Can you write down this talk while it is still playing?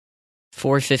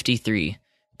453,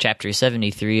 Chapter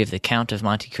 73 of the Count of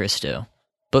Monte Cristo.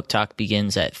 Book talk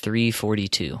begins at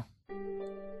 3:42.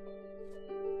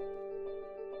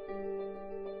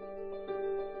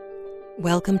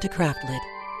 Welcome to CraftLit,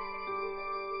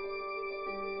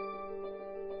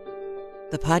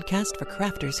 the podcast for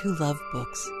crafters who love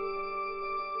books.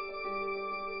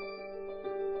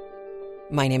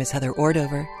 My name is Heather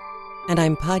Ordover, and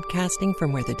I'm podcasting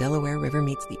from where the Delaware River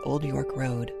meets the Old York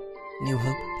Road, New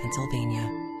Hope, Pennsylvania.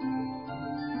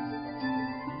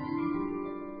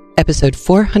 Episode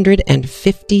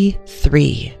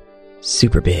 453,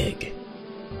 SuperBig.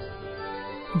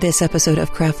 This episode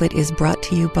of CraftLit is brought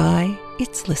to you by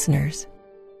its listeners.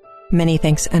 Many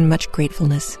thanks and much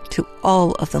gratefulness to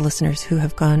all of the listeners who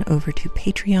have gone over to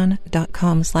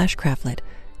patreon.com/craftlit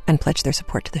and pledged their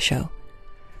support to the show.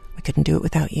 We couldn't do it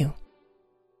without you.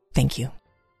 Thank you.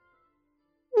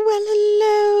 Well,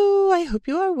 hello. I hope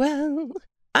you are well.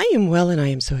 I am well, and I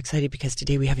am so excited because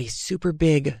today we have a super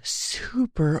big,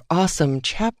 super awesome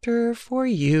chapter for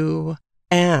you.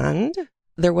 And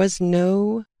there was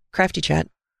no crafty chat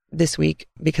this week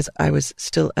because I was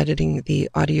still editing the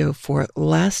audio for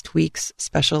last week's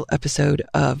special episode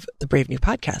of the Brave New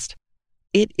Podcast.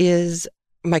 It is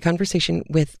my conversation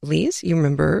with Lise, you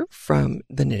remember from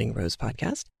the Knitting Rose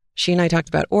podcast. She and I talked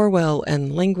about Orwell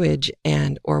and language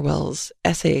and Orwell's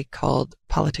essay called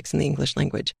Politics in the English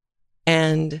Language.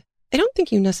 And I don't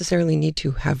think you necessarily need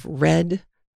to have read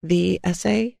the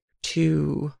essay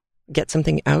to get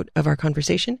something out of our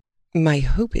conversation. My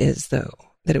hope is, though,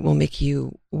 that it will make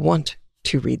you want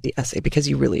to read the essay because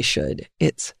you really should.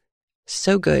 It's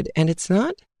so good, and it's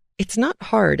not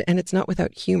hard, and it's not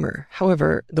without humor.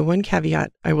 However, the one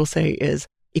caveat I will say is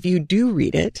if you do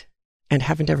read it and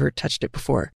haven't ever touched it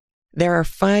before, there are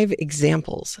 5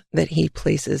 examples that he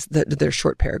places, that they're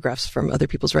short paragraphs from other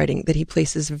people's writing, that he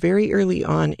places very early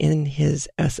on in his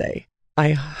essay.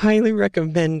 I highly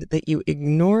recommend that you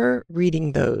ignore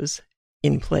reading those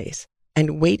in place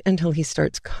and wait until he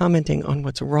starts commenting on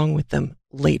what's wrong with them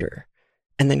later,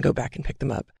 and then go back and pick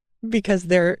them up. Because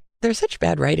they're such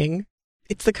bad writing.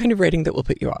 It's the kind of writing that will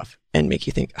put you off and make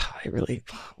you think,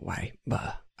 why?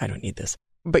 I don't need this.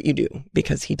 But you do,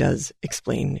 because he does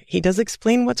explain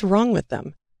what's wrong with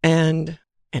them. And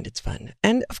it's fun.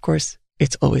 And of course,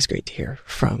 it's always great to hear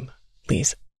from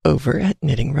Lise over at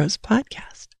Knitting Rose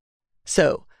Podcast.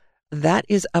 So that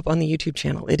is up on the YouTube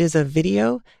channel. It is a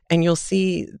video, and you'll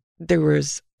see there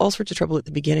was all sorts of trouble at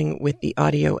the beginning with the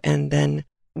audio. And then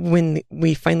when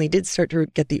we finally did start to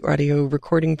get the audio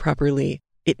recording properly,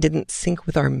 it didn't sync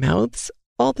with our mouths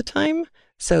all the time.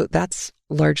 So that's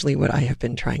largely what I have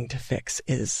been trying to fix,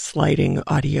 is sliding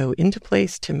audio into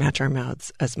place to match our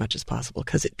mouths as much as possible,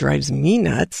 because it drives me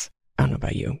nuts. I don't know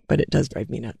about you, but it does drive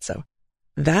me nuts. So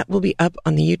that will be up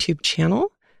on the YouTube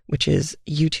channel, which is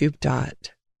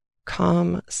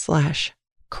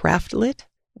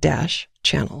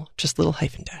youtube.com/craftlit-channel, just little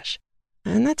hyphen dash.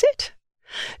 And that's it.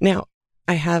 Now,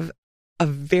 I have a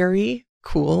very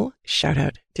cool shout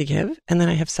out to give, and then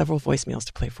I have several voicemails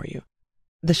to play for you.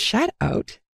 The shout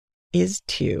out is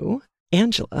to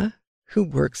Angela, who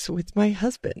works with my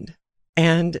husband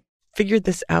and figured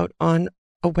this out on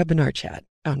a webinar chat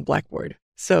on Blackboard.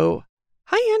 So,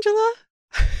 hi, Angela.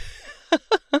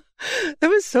 That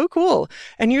was so cool.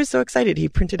 And he was so excited. He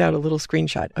printed out a little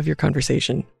screenshot of your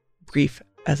conversation, brief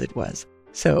as it was.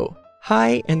 So,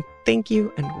 hi, and thank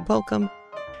you, and welcome.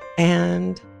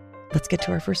 And let's get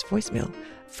to our first voicemail.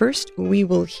 First, we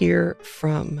will hear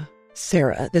from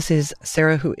Sarah. This is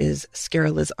Sarah, who is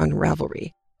Scaroliz on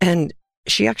Ravelry. And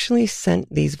she actually sent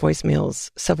these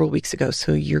voicemails several weeks ago.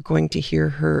 So you're going to hear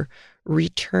her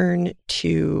return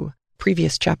to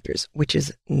previous chapters, which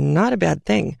is not a bad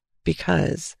thing,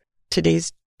 because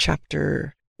today's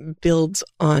chapter builds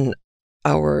on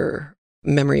our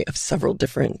memory of several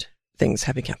different things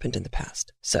having happened in the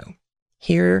past. So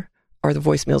here are the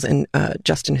voicemails, and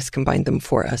Justin has combined them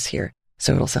for us here.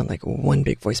 So it'll sound like one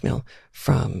big voicemail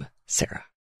from Sarah.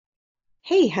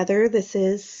 Hey, Heather, this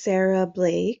is Sarah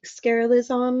Blake,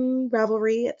 Scaroliz on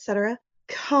Ravelry, etc.,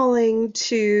 calling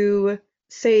to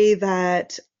say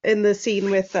that in the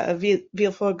scene with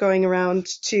Villefort going around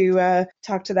to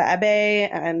talk to the Abbé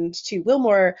and to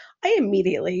Wilmore, I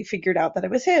immediately figured out that it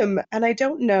was him. And I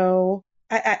don't know.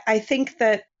 I think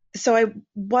that, so I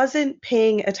wasn't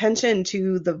paying attention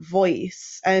to the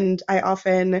voice. And I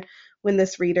often, when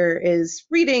this reader is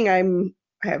reading, I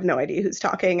have no idea who's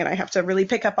talking, and I have to really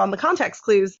pick up on the context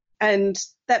clues. And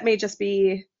that may just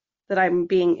be that I'm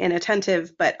being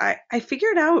inattentive, but I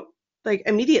figured out like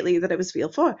immediately that it was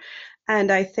Villefort.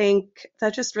 And I think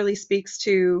that just really speaks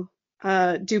to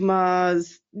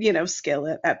Dumas',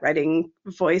 skill at writing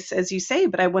voice, as you say,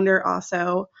 but I wonder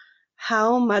also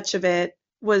how much of it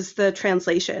was the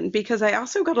translation, because I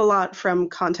also got a lot from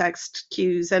context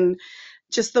cues and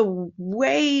just the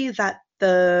way that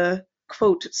the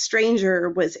quote stranger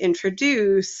was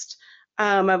introduced.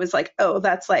 I was like, oh,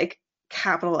 that's like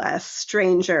capital S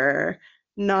stranger,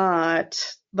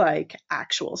 not like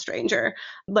actual stranger.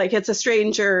 Like it's a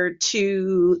stranger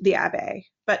to the Abbe,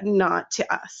 but not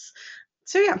to us.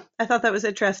 So yeah, I thought that was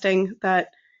interesting that,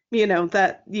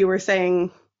 that you were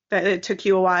saying that it took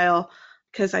you a while,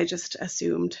 because I just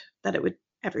assumed that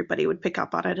everybody would pick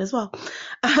up on it as well.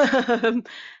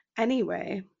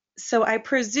 Anyway, so I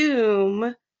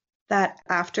presume that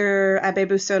after Abbe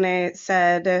Busoni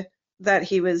said that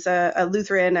he was a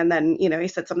Lutheran, and then, he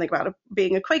said something about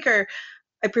being a Quaker,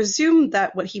 I presume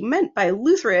that what he meant by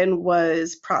Lutheran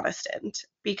was Protestant,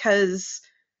 because,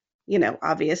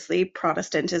 obviously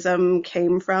Protestantism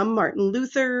came from Martin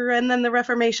Luther and then the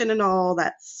Reformation and all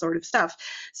that sort of stuff.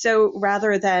 So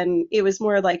rather than, it was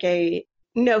more like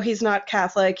no, he's not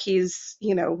Catholic. He's,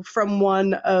 from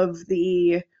one of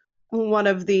the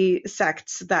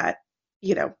sects that,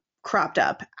 cropped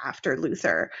up after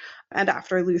Luther and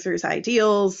after Luther's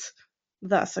ideals,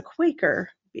 thus a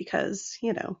Quaker, because,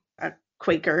 a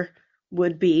Quaker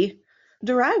would be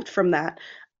derived from that.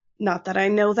 Not that I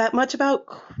know that much about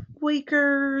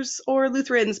Quakers or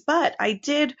Lutherans, but I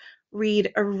did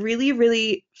read a really,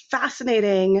 really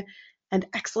fascinating and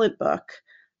excellent book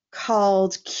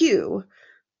called Q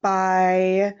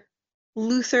by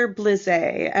Luther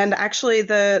Blizet. And actually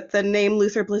the name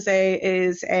Luther Blizet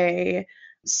is a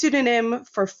pseudonym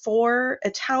for 4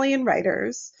 Italian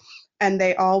writers, and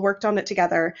they all worked on it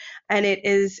together. And it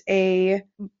is a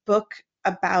book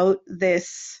about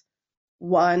this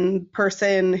one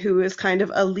person who is kind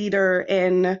of a leader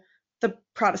in the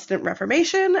Protestant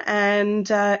Reformation, and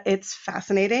it's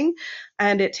fascinating.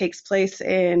 And it takes place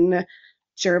in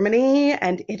Germany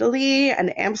and Italy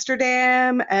and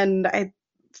Amsterdam, and I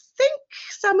think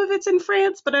some of it's in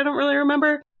France, but I don't really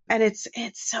remember. And it's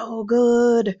so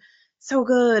good, so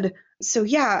good. So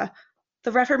yeah,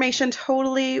 the Reformation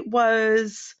totally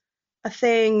was a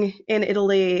thing in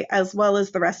Italy as well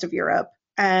as the rest of Europe.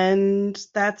 And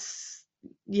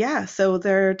so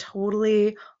there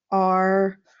totally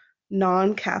are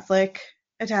non-Catholic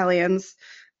Italians,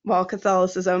 while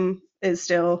Catholicism is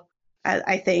still,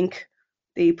 I think,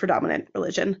 the predominant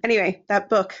religion. Anyway, that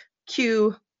book,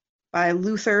 Q by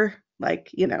Luther,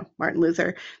 like, Martin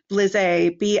Luther,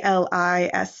 Blizet,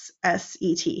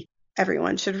 Blisset.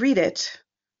 Everyone should read it.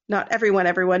 Not everyone,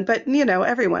 but,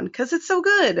 everyone, because it's so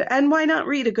good. And why not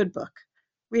read a good book?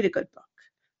 Read a good book.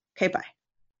 Okay, bye.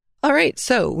 All right,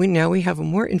 so we have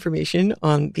more information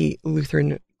on the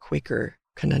Lutheran Quaker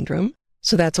conundrum.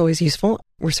 So that's always useful.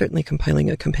 We're certainly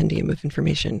compiling a compendium of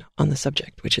information on the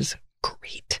subject, which is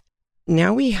great.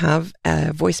 Now we have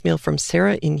a voicemail from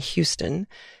Sarah in Houston.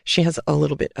 She has a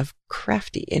little bit of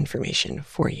crafty information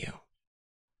for you.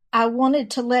 I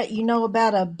wanted to let you know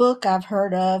about a book I've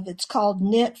heard of. It's called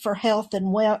Knit for Health and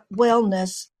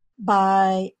Wellness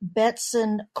by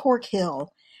Betson Corkhill.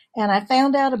 And I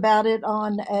found out about it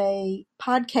on a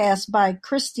podcast by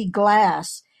Christy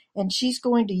Glass, and she's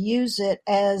going to use it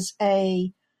as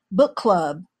a book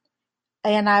club.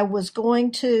 And I was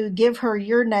going to give her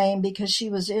your name because she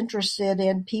was interested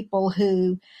in people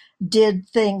who did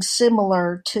things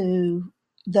similar to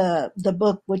the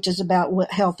book, which is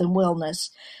about health and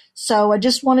wellness. So I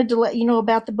just wanted to let you know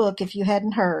about the book if you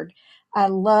hadn't heard. I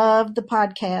love the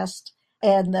podcast,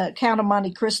 and the Count of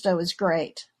Monte Cristo is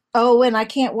great. Oh, and I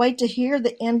can't wait to hear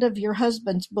the end of your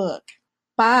husband's book.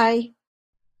 Bye.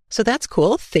 So that's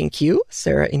cool. Thank you,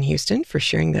 Sarah in Houston, for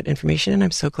sharing that information. And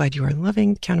I'm so glad you are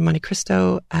loving Count of Monte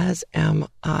Cristo, as am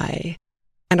I.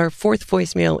 And our 4th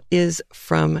voicemail is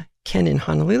from Ken in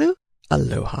Honolulu.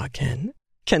 Aloha, Ken.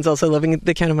 Ken's also loving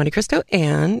the Count of Monte Cristo,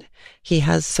 and he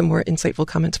has some more insightful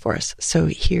comments for us. So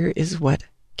here is what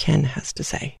Ken has to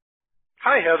say.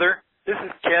 Hi, Heather. This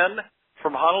is Ken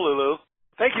from Honolulu.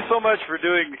 Thank you so much for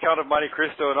doing the Count of Monte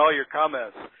Cristo and all your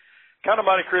comments. Count of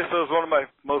Monte Cristo is one of my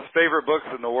most favorite books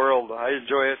in the world. I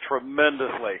enjoy it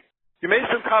tremendously. You made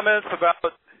some comments about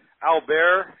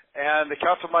Albert and the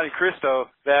Count of Monte Cristo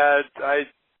that I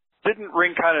didn't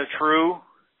ring kind of true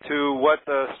to what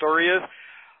the story is.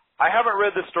 I haven't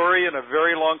read the story in a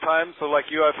very long time, so like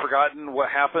you, I've forgotten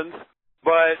what happens.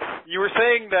 But you were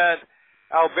saying that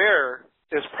Albert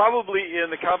is probably in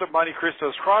the Count of Monte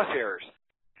Cristo's crosshairs.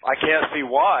 I can't see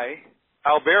why.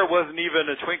 Albert wasn't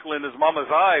even a twinkle in his mama's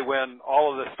eye when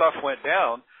all of this stuff went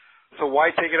down. So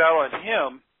why take it out on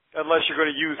him unless you're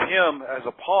going to use him as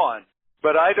a pawn?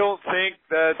 But I don't think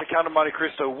that the Count of Monte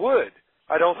Cristo would.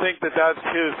 I don't think that that's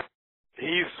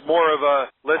he's more of a,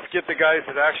 let's get the guys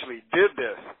that actually did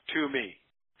this to me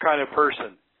kind of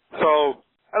person. So,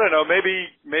 I don't know,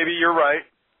 maybe you're right.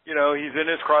 You know, he's in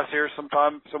his crosshairs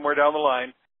somewhere down the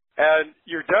line. And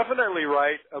you're definitely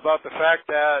right about the fact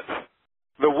that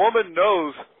the woman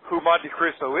knows who Monte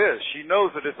Cristo is. She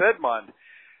knows that it's Edmond.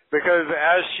 Because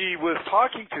as she was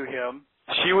talking to him,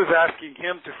 she was asking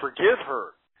him to forgive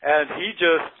her. And he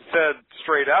just said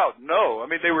straight out, no. I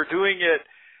mean, they were doing it,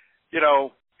 you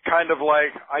know, kind of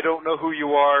like, I don't know who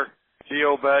you are,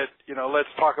 deal, but, you know,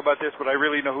 let's talk about this, but I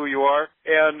really know who you are.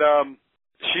 And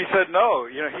she said no.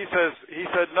 You know, he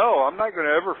said, no, I'm not going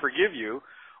to ever forgive you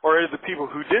or the people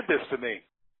who did this to me.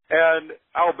 And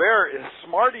Albert is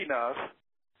smart enough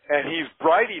and he's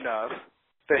bright enough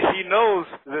that he knows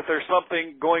that there's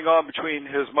something going on between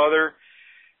his mother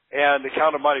and the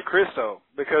Count of Monte Cristo,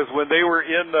 because when they were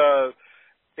in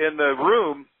the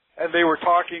room and they were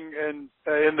talking in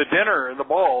the dinner in the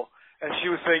ball, and she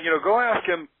was saying, you know, go ask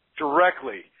him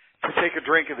directly to take a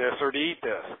drink of this or to eat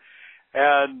this,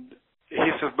 and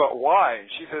he says, but why? And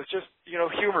she says, just, you know,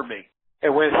 humor me.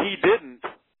 And when he didn't,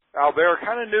 Albert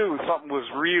kind of knew something was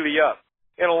really up.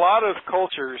 In a lot of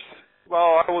cultures,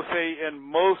 well, I will say in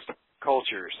most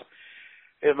cultures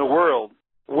in the world,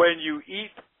 when you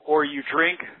eat or you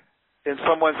drink in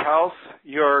someone's house,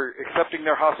 you're accepting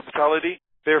their hospitality.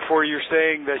 Therefore, you're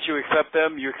saying that you accept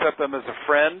them as a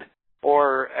friend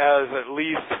or as at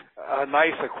least a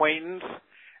nice acquaintance.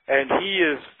 And he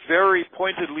is very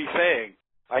pointedly saying,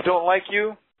 I don't like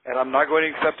you, and I'm not going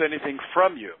to accept anything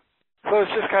from you. So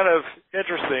it's just kind of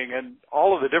interesting and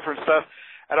all of the different stuff.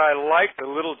 And I like the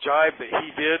little jibe that he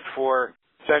did for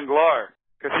Danglars,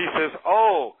 because he says,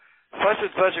 oh, such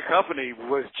and such a company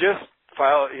was just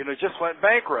went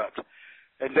bankrupt.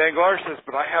 And Danglars says,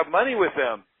 but I have money with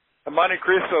them. And Monte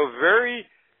Cristo very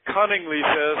cunningly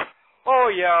says, oh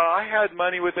yeah, I had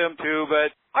money with them too, but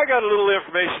I got a little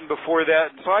information before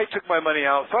that, and so I took my money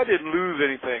out, so I didn't lose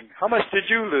anything. How much did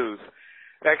you lose?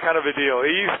 That kind of a deal.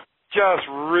 He's just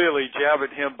really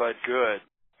jabbing him, but good.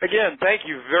 Again, thank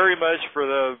you very much for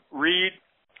the read,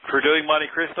 for doing Monte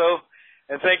Cristo,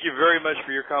 and thank you very much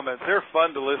for your comments. They're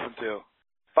fun to listen to.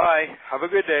 Bye. Have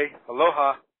a good day.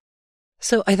 Aloha.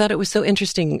 So I thought it was so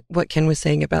interesting what Ken was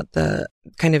saying about the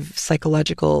kind of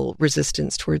psychological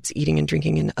resistance towards eating and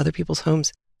drinking in other people's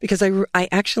homes, because I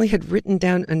actually had written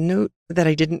down a note that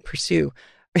I didn't pursue.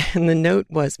 And the note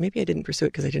was, maybe I didn't pursue it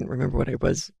because I didn't remember what I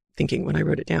was thinking when I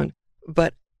wrote it down,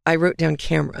 but I wrote down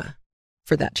camera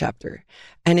for that chapter.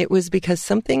 And it was because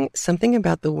something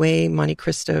about the way Monte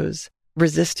Cristo's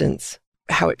resistance,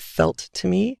 how it felt to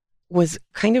me, was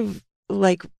kind of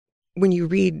like when you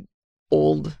read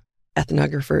old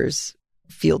ethnographers'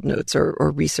 field notes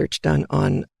or research done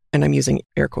on, and I'm using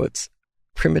air quotes,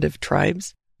 primitive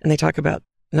tribes. And they talk about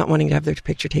not wanting to have their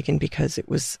picture taken because it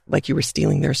was like you were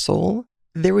stealing their soul.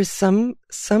 There was some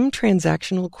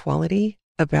transactional quality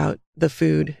about the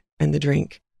food and the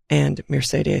drink and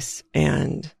Mercedes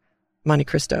and Monte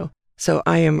Cristo. So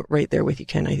I am right there with you,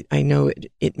 Ken. I know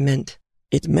it meant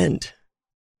it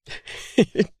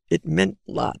meant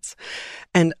lots.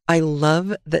 And I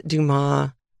love that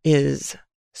Dumas is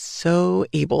so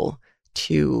able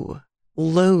to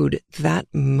load that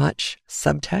much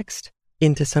subtext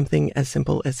into something as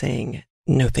simple as saying,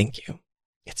 no, thank you.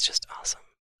 It's just awesome.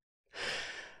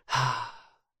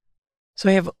 So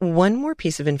I have one more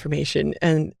piece of information,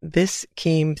 and this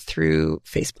came through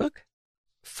Facebook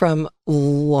from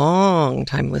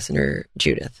long-time listener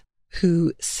Judith,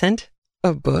 who sent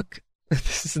a book.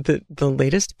 This is the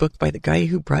latest book by the guy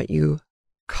who brought you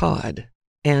Cod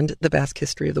and the Basque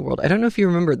History of the World. I don't know if you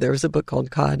remember, there was a book called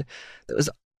Cod that was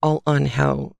all on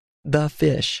how the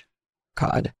fish,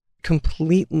 cod,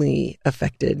 completely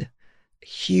affected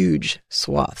huge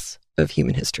swaths of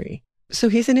human history. So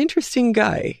he's an interesting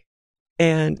guy.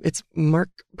 And it's Mark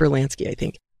Berlansky, I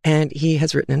think. And he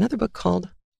has written another book called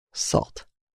Salt,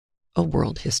 A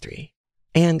World History.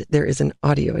 And there is an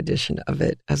audio edition of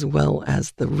it as well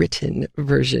as the written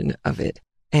version of it.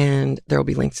 And there will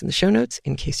be links in the show notes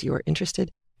in case you are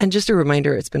interested. And just a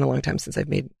reminder, it's been a long time since I've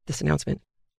made this announcement.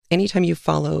 Anytime you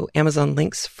follow Amazon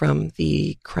links from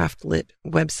the CraftLit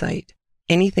website,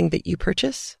 anything that you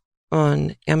purchase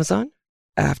on Amazon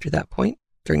after that point,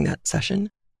 during that session,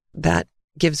 that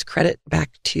gives credit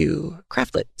back to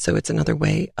CraftLit. So it's another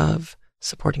way of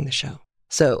supporting the show.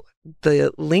 So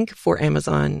the link for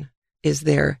Amazon is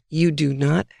there. You do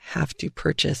not have to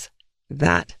purchase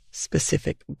that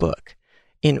specific book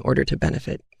in order to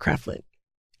benefit CraftLit.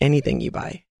 Anything you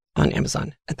buy on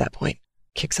Amazon at that point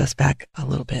kicks us back a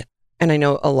little bit. And I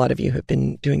know a lot of you have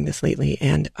been doing this lately,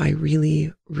 and I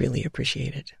really, really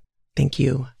appreciate it. Thank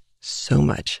you so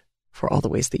much for all the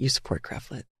ways that you support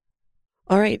CraftLit.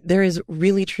 All right, there is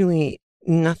really, truly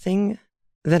nothing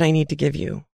that I need to give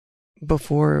you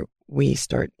before we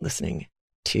start listening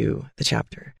to the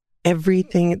chapter.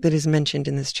 Everything that is mentioned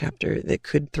in this chapter that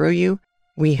could throw you,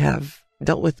 we have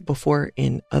dealt with before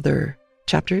in other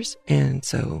chapters, and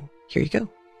so here you go.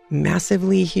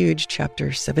 Massively huge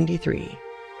chapter 73.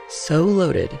 So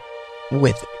loaded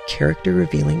with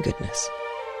character-revealing goodness.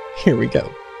 Here we go.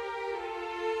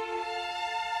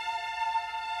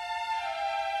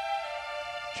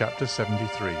 Chapter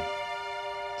 73.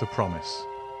 The Promise.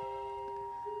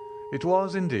 It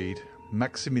was, indeed,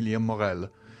 Maximilien Morel,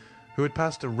 who had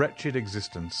passed a wretched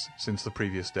existence since the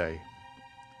previous day.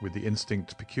 With the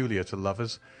instinct peculiar to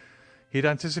lovers, he had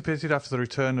anticipated after the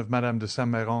return of Madame de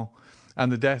Saint-Méran and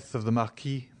the death of the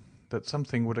Marquis that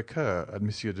something would occur at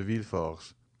Monsieur de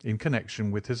Villefort's in connection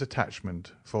with his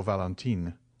attachment for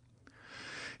Valentine.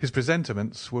 His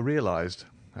presentiments were realized,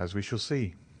 as we shall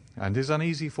see, and his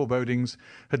uneasy forebodings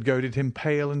had goaded him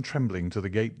pale and trembling to the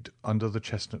gate under the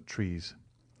chestnut trees.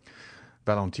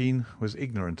 Valentine was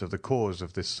ignorant of the cause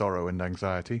of this sorrow and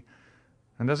anxiety,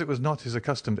 and as it was not his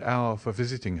accustomed hour for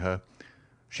visiting her,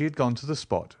 she had gone to the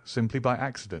spot simply by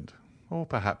accident, or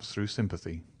perhaps through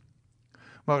sympathy.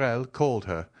 Morel called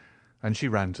her, and she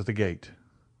ran to the gate.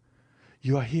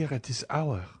 "You are here at this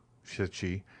hour," said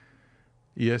she.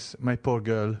 "Yes, my poor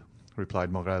girl,"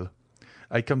 replied Morel.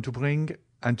 "I come to bring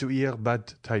and to hear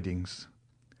bad tidings."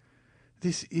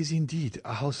 "This is indeed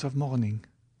a house of mourning,"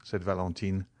 said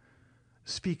Valentine.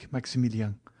 "Speak,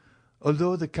 Maximilien,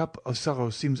 although the cup of sorrow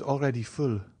seems already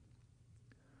full."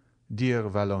 "Dear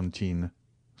Valentine,"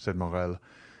 said Morel,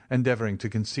 endeavouring to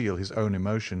conceal his own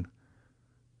emotion,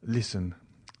 "listen,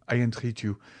 I entreat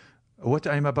you. What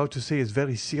I am about to say is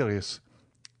very serious.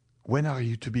 When are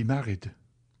you to be married?"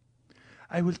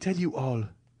 "I will tell you all,"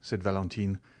 said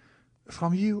Valentine.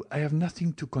 "From you I have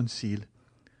nothing to conceal.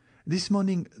 This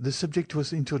morning the subject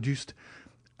was introduced,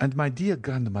 and my dear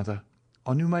grandmother,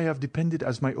 on whom I have depended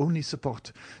as my only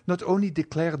support, not only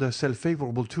declared herself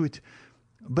favourable to it,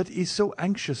 but is so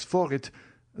anxious for it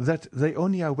that they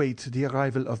only await the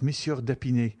arrival of Monsieur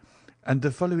d'Épinay, and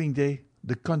the following day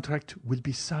the contract will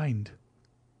be signed."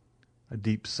 A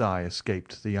deep sigh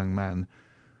escaped the young man,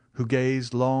 who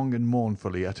gazed long and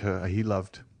mournfully at her he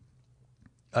loved.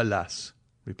 "Alas,"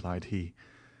 replied he,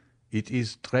 "it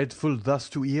is dreadful thus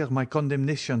to hear my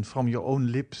condemnation from your own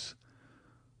lips.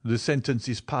 The sentence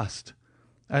is passed,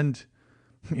 and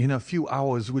in a few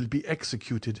hours will be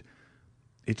executed.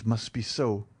 It must be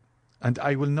so, and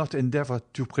I will not endeavour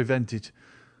to prevent it.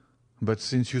 But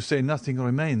since you say nothing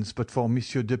remains but for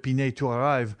Monsieur d'Épinay to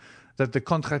arrive, that the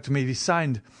contract may be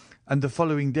signed, and the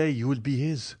following day you will be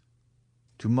his.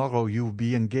 Tomorrow you will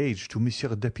be engaged to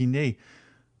Monsieur d'Épinay,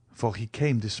 for he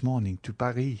came this morning to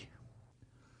Paris."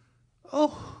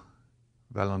 "Oh!"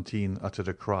 Valentine uttered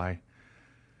a cry.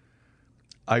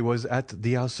 "I was at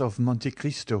the house of Monte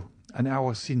Cristo an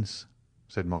hour since,"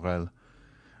 said Morel.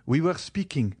 "We were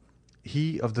speaking,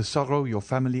 he of the sorrow your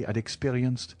family had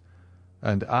experienced,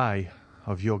 and I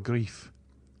of your grief,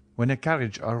 when a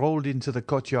carriage rolled into the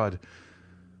courtyard.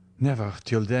 Never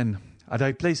till then had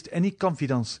I placed any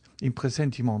confidence in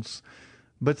presentiments,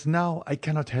 but now I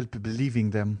cannot help believing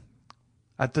them.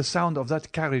 At the sound of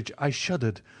that carriage I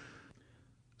shuddered.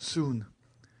 Soon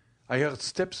I heard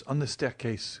steps on the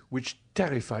staircase, which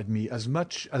terrified me as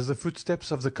much as the footsteps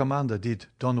of the commander did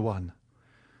Don Juan.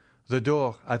 The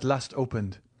door at last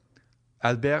opened.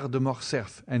 Albert de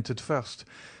Morcerf entered first,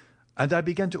 and I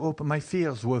began to hope my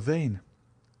fears were vain,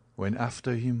 when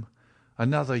after him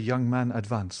another young man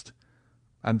advanced,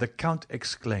 and the Count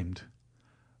exclaimed,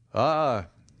 "Ah,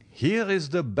 here is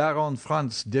the Baron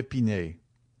Franz d'Épinay."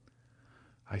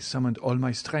 I summoned all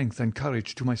my strength and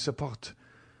courage to my support.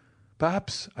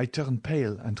 Perhaps I turned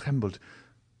pale and trembled,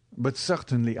 but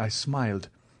certainly I smiled,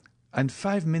 and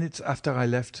 5 minutes after I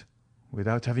left,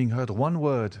 without having heard one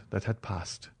word that had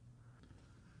passed.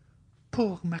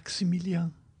 "Poor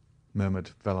Maximilien,"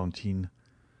 murmured Valentine.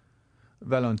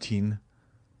 "Valentine,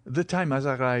 the time has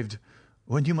arrived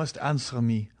when you must answer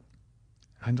me.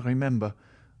 And remember,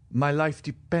 my life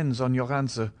depends on your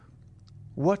answer.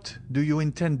 What do you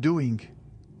intend doing?"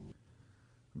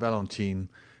 Valentine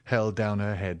held down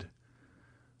her head.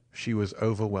 She was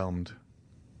overwhelmed.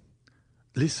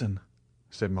 "Listen,"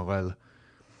 said Morel.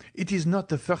 "It is not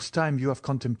the first time you have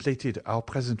contemplated our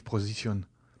present position,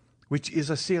 which is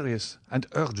a serious and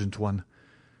urgent one.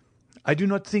 I do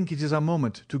not think it is a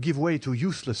moment to give way to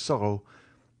useless sorrow.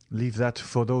 Leave that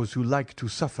for those who like to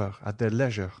suffer at their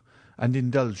leisure and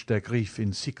indulge their grief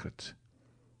in secret.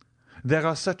 There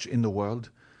are such in the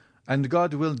world, and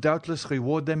God will doubtless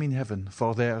reward them in heaven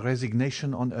for their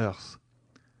resignation on earth.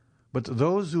 But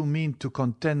those who mean to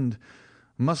contend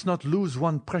must not lose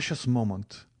one precious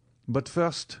moment, but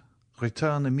first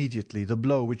return immediately the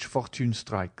blow which fortune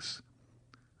strikes.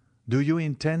 Do you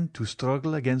intend to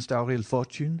struggle against our ill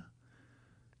fortune?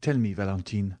 Tell me,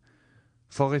 Valentine,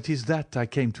 for it is that I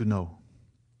came to know."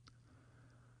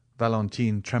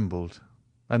 Valentine trembled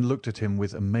and looked at him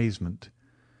with amazement.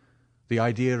 The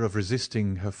idea of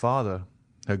resisting her father,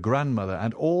 her grandmother,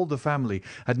 and all the family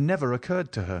had never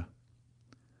occurred to her.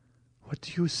 "What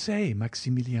do you say,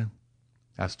 Maximilien?"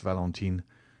 asked Valentine.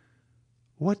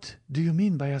 "What do you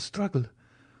mean by a struggle?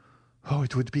 Oh,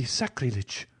 it would be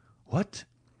sacrilege. What?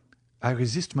 I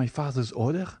resist my father's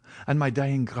order and my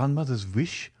dying grandmother's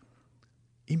wish?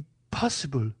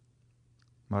 Impossible!"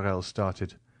 Morel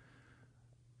started.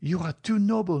 "You are too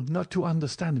noble not to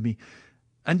understand me,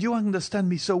 and you understand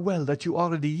me so well that you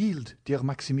already yield, dear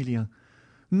Maximilien.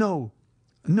 No,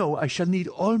 no, I shall need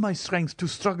all my strength to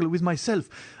struggle with myself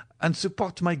and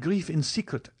support my grief in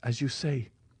secret, as you say.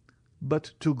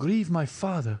 But to grieve my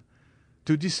father,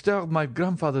 to disturb my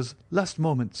grandfather's last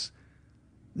moments,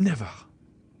 never."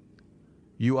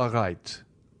 "You are right,"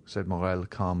 said Morel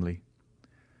calmly.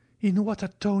 "In what a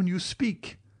tone you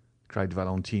speak!" cried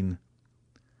Valentine.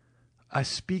 "I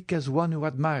speak as one who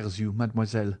admires you,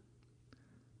 mademoiselle."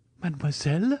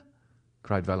 "Mademoiselle?"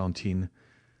 cried Valentine.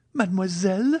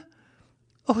 "Mademoiselle?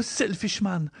 Oh, selfish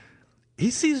man! He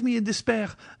sees me in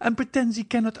despair and pretends he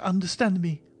cannot understand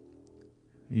me."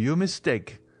 "You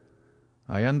mistake.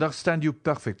 I understand you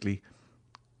perfectly.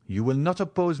 You will not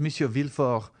oppose Monsieur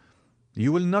Villefort.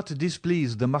 You will not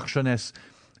displease the Marchioness,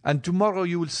 and tomorrow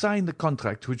you will sign the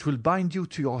contract which will bind you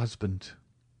to your husband."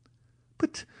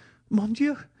 "But, mon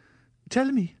Dieu,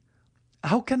 tell me,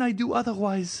 how can I do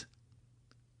otherwise?"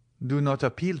 "Do not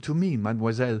appeal to me,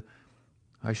 mademoiselle.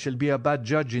 I shall be a bad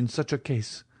judge in such a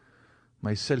case.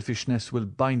 My selfishness will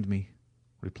bind me,"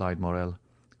 replied Morel,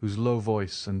 whose low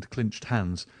voice and clenched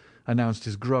hands announced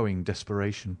his growing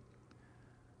desperation.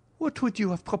 "What would you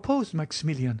have proposed,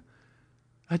 Maximilien?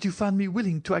 Had you found me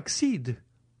willing to accede?"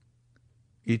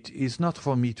 "It is not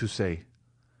for me to say."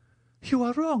 "You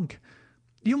are wrong.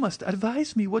 You must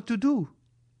advise me what to do."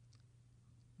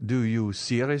 "Do you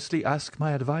seriously ask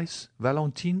my advice,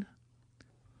 Valentine?"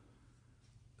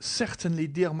 "Certainly,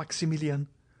 dear Maximilien.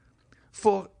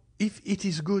 For if it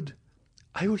is good,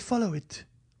 I will follow it.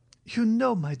 You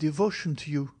know my devotion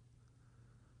to you."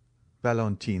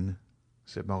 "Valentine,"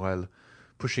 said Morel,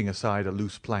 pushing aside a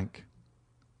loose plank,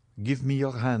 "give me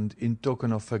your hand in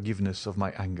token of forgiveness of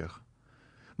my anger.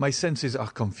 My senses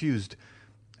are confused,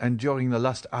 and during the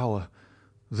last hour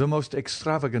the most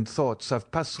extravagant thoughts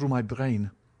have passed through my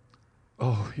brain.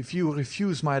 Oh, if you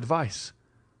refuse my advice—"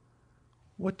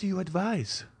 "What do you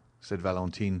advise?" said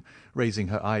Valentine, raising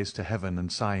her eyes to heaven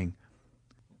and sighing.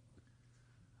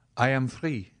 "I am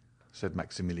free," said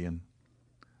Maximilien,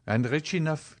 "and rich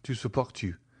enough to support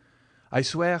you. I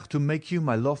swear to make you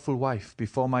my lawful wife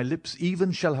before my lips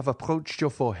even shall have approached your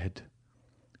forehead."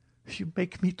 "You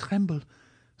make me tremble,"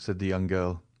 said the young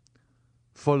girl.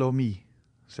 "Follow me,"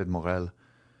 said Morel.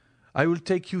 "I will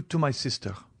take you to my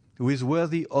sister, who is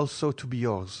worthy also to be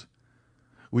yours.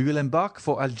 We will embark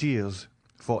for Algiers,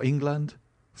 for England,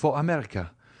 for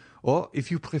America, or, if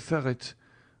you prefer it,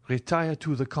 retire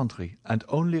to the country and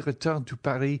only return to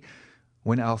Paris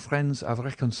when our friends have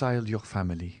reconciled your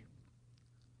family."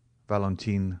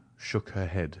 Valentine shook her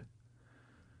head.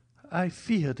 "I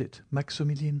feared it,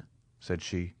 Maximilien," said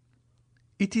she.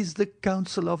 "It is the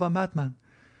counsel of a madman,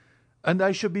 and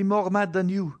I should be more mad than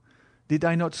you did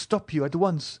I not stop you at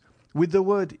once with the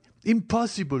word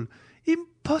impossible,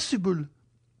 impossible."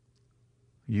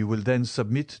 "You will then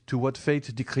submit to what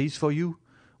fate decrees for you,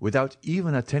 without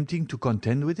even attempting to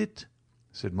contend with it?"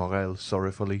 said Morel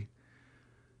sorrowfully.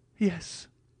 "Yes,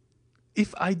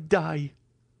 if I die."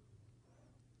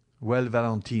 "Well,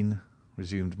 Valentine,"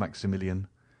 resumed Maximilien,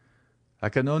 "I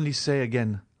can only say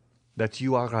again that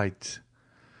you are right.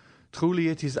 Truly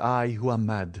it is I who am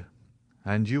mad,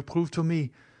 and you prove to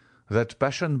me that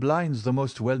passion blinds the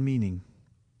most well-meaning.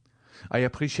 I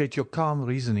appreciate your calm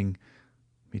reasoning.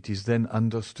 It is then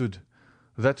understood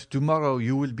that tomorrow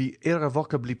you will be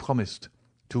irrevocably promised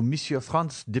to Monsieur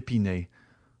Franz d'Épinay,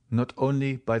 not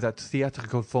only by that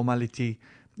theatrical formality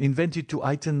invented to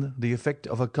heighten the effect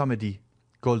of a comedy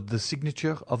called the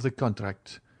signature of the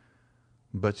contract,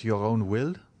 but your own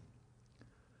will."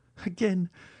 "Again,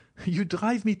 you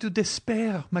drive me to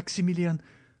despair, Maximilien,"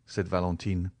 said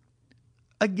Valentine.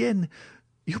 "Again,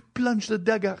 you plunge the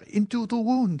dagger into the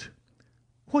wound.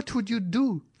 What would you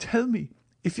do, tell me,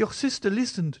 if your sister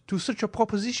listened to such a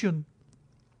proposition?"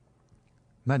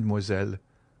 "Mademoiselle,"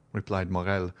 replied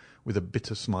Morel with a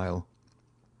bitter smile,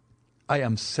 "I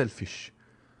am selfish.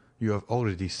 You have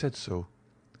already said so.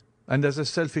 And as a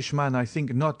selfish man I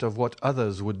think not of what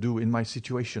others would do in my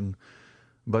situation,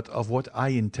 but of what I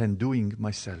intend doing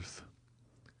myself.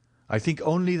 I think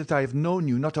only that I have known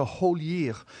you not a whole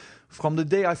year. From the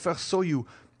day I first saw you,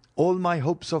 all my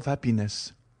hopes of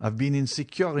happiness have been in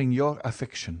securing your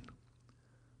affection.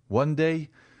 One day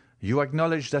you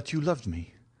acknowledged that you loved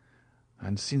me,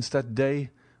 and since that day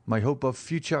my hope of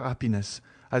future happiness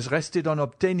has rested on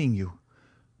obtaining you,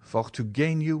 for to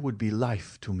gain you would be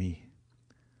life to me.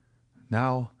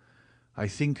 Now I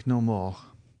think no more.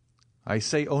 I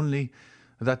say only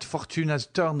that fortune has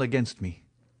turned against me.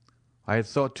 I had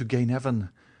thought to gain heaven,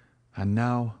 and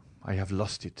now I have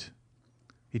lost it.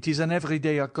 It is an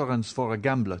everyday occurrence for a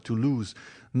gambler to lose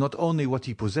not only what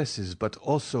he possesses, but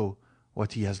also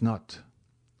what he has not."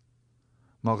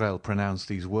 Morel pronounced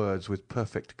these words with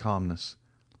perfect calmness.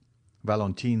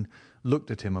 Valentine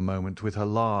looked at him a moment with her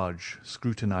large,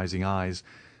 scrutinizing eyes,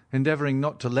 endeavouring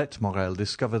not to let Morel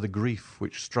discover the grief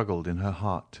which struggled in her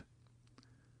heart.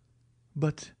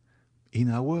 "But, in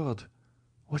a word,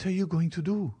 what are you going to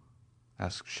do?"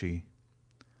 asked she.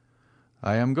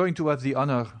 "I am going to have the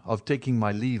honour of taking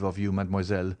my leave of you,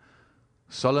 mademoiselle,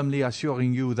 solemnly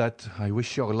assuring you that I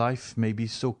wish your life may be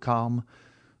so calm,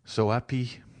 so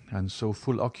happy, and so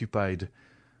full occupied,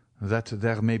 that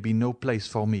there may be no place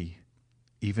for me,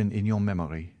 even in your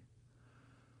memory."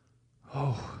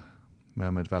 "Oh,"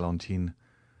 murmured Valentine.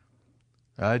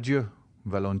 "Adieu,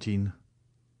 Valentine,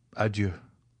 adieu,"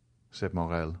 said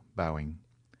Morel, bowing.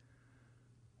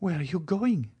 "Where are you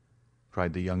going?"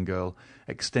 cried the young girl,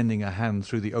 extending a hand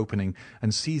through the opening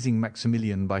and seizing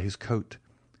Maximilian by his coat,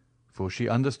 for she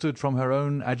understood from her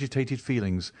own agitated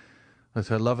feelings that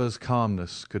her lover's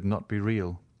calmness could not be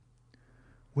real.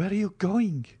 "Where are you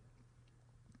going?"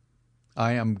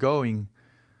 "I am going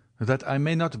that I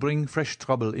may not bring fresh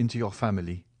trouble into your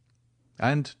family,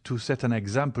 and to set an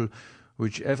example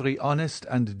which every honest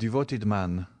and devoted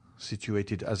man,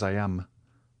 situated as I am,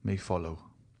 may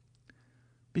follow."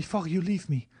 "Before you leave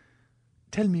me,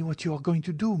 tell me what you are going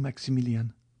to do,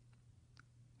 Maximilian."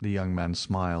 The young man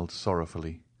smiled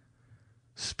sorrowfully.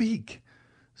 "Speak,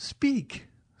 speak,"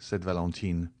 said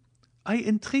Valentine. "I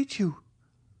entreat you."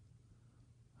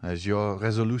 "Has your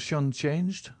resolution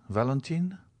changed,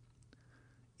 Valentine?"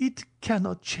 "It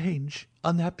cannot change,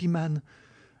 unhappy man.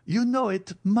 You know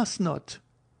it must not,"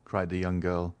 cried the young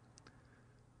girl.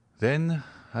 "Then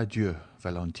adieu,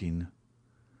 Valentine."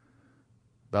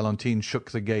 Valentine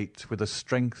shook the gate with a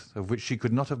strength of which she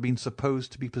could not have been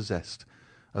supposed to be possessed,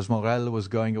 as Morel was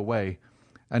going away,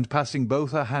 and passing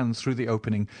both her hands through the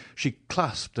opening, she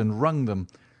clasped and wrung them.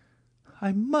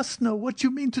 "I must know what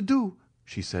you mean to do,"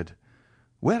 she said.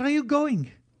 "Where are you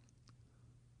going?"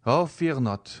 "Oh, fear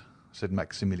not," said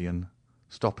Maximilian,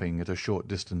 stopping at a short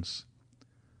distance.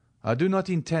 "I do not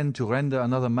intend to render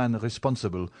another man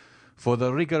responsible for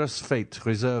the rigorous fate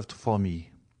reserved for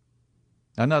me.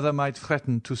 Another might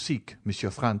threaten to seek Monsieur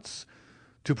Franz,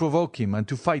 to provoke him and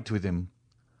to fight with him.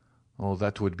 Oh,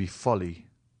 that would be folly.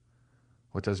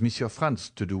 What has Monsieur Franz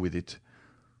to do with it?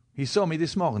 He saw me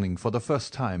this morning for the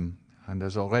first time, and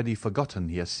has already forgotten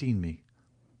he has seen me.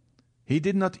 He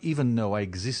did not even know I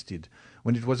existed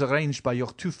when it was arranged by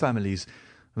your two families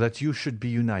that you should be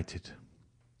united.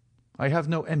 I have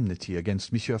no enmity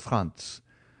against Monsieur Franz,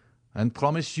 and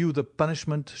promise you the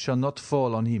punishment shall not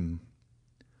fall on him."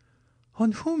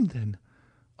 "On whom, then?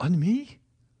 On me?"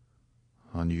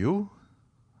 "On you?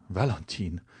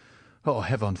 Valentine! Oh,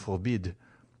 heaven forbid!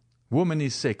 Woman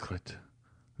is sacred.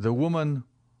 The woman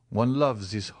one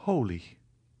loves is holy."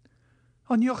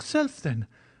 "On yourself, then,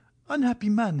 unhappy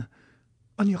man,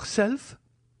 on yourself?"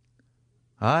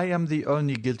 "I am the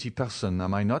only guilty person,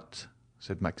 am I not?"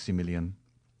 said Maximilian.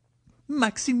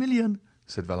 "Maximilian,"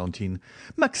 said Valentine,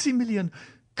 "Maximilian,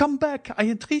 come back, I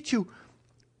entreat you."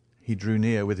 He drew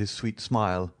near with his sweet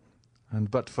smile, and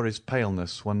but for his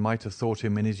paleness one might have thought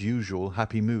him in his usual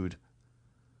happy mood.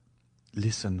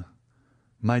 "Listen,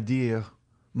 my dear,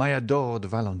 my adored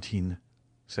Valentine,"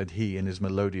 said he in his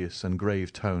melodious and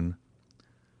grave tone.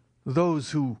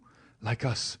 "Those who, like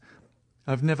us,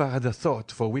 have never had a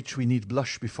thought for which we need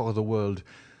blush before the world,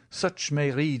 such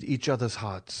may read each other's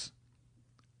hearts.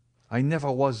 I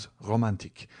never was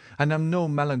romantic, and am no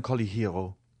melancholy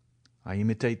hero. I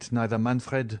imitate neither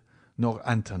Manfred nor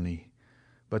Antony,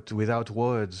 but without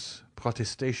words,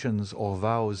 protestations, or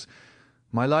vows,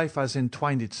 my life has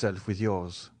entwined itself with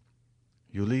yours.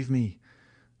 You leave me,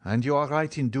 and you are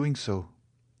right in doing so.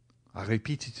 I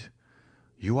repeat it,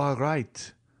 You are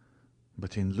right,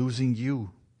 but in losing you,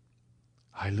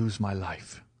 I lose my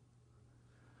life.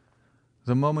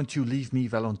 The moment you leave me,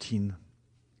 Valentine,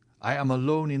 I am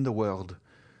alone in the world.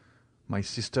 My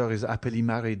sister is happily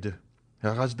married.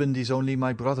 Her husband is only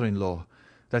my brother-in-law,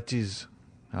 that is,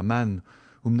 a man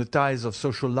whom the ties of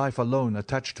social life alone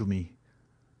attach to me.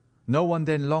 No one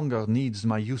then longer needs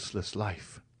my useless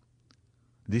life.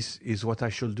 This is what I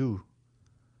shall do.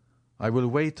 I will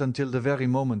wait until the very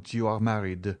moment you are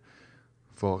married,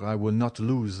 for I will not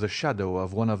lose the shadow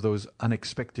of one of those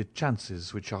unexpected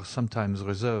chances which are sometimes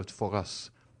reserved for us,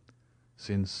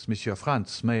 since Monsieur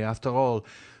Franz may, after all,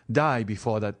 die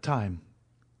before that time.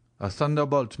 A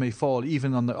thunderbolt may fall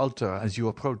even on the altar as you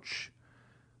approach.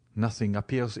 Nothing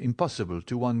appears impossible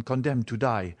to one condemned to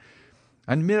die,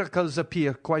 and miracles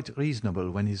appear quite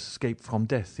reasonable when his escape from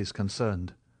death is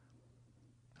concerned.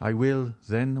 I will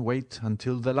then wait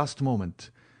until the last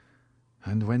moment,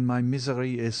 and when my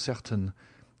misery is certain,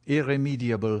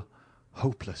 irremediable,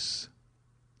 hopeless,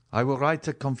 I will write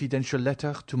a confidential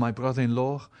letter to my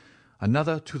brother-in-law,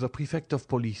 another to the prefect of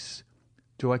police,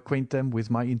 to acquaint them with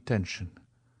my intention.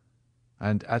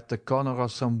 And at the corner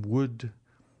of some wood,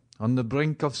 on the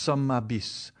brink of some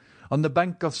abyss, on the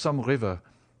bank of some river,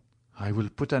 I will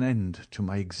put an end to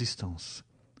my existence,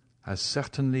 as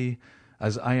certainly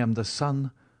as I am the son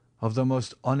of the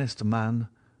most honest man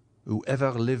who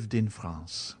ever lived in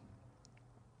France.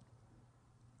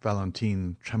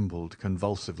 Valentine trembled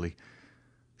convulsively.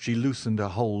 She loosened her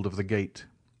hold of the gate.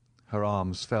 Her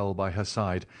arms fell by her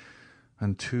side,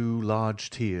 and 2 large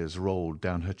tears rolled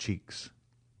down her cheeks.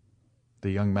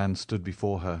 The young man stood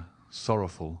before her,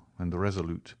 sorrowful and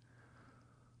resolute.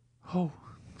 "Oh,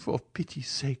 for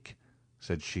pity's sake,"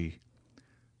 said she,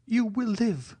 "you will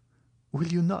live, will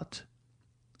you not?"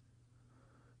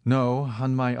 "No,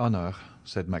 on my honour,"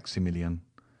 said Maximilian,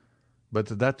 "but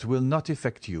that will not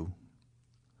affect you.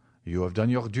 You have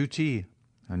done your duty,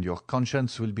 and your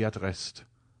conscience will be at rest."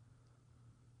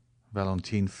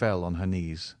 Valentine fell on her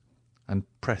knees and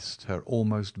pressed her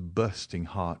almost bursting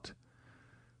heart.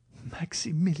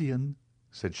 "Maximilian,"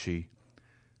 said she,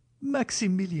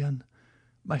 "Maximilian,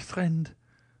 my friend,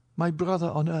 my brother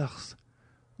on earth,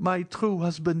 my true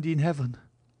husband in heaven,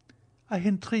 I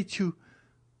entreat you,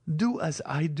 do as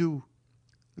I do.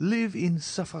 Live in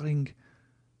suffering.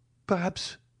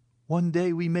 Perhaps one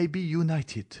day we may be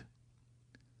united."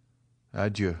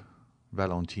 "Adieu,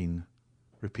 Valentine,"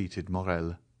 repeated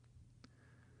Morel.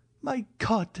 "My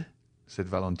God!" said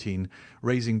Valentine,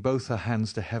 raising both her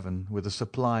hands to heaven with a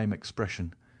sublime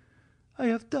expression. "I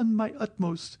have done my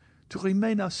utmost to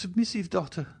remain a submissive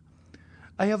daughter.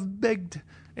 I have begged,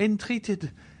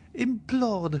 entreated,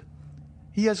 implored.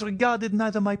 He has regarded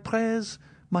neither my prayers,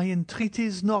 my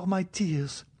entreaties, nor my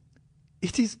tears.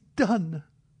 It is done!"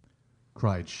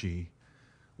 cried she,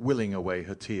 willing away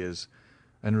her tears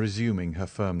and resuming her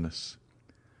firmness.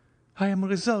 "I am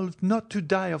resolved not to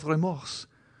die of remorse,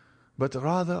 but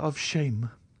rather of shame.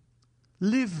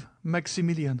 Live,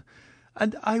 Maximilian,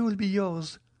 and I will be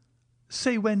yours.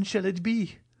 Say when shall it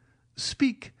be?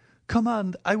 Speak,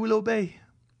 command, I will obey."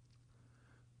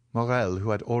 Morel,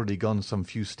 who had already gone some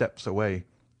few steps away,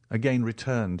 again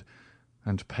returned,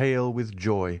 and, pale with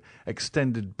joy,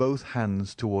 extended both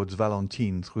hands towards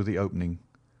Valentine through the opening.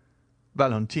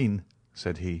 "Valentine,"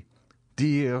 said he,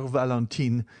 "dear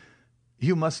Valentine,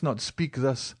 you must not speak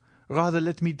thus. Rather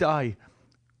let me die.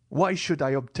 Why should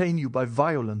I obtain you by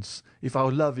violence, if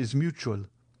our love is mutual?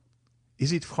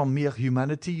 Is it from mere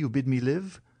humanity you bid me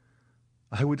live?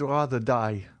 I would rather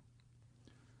die."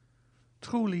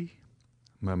 "Truly,"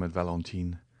 murmured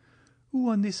Valentine, "who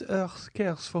on this earth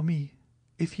cares for me,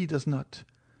 if he does not?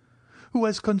 Who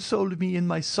has consoled me in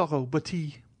my sorrow but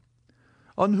he?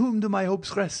 On whom do my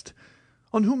hopes rest?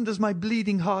 On whom does my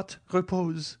bleeding heart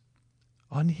repose?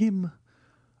 On him,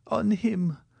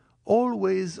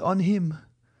 always on him.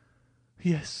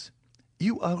 Yes,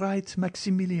 you are right,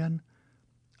 Maximilian.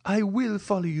 I will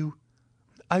follow you.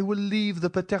 I will leave the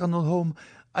paternal home.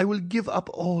 I will give up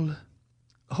all.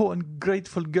 Oh,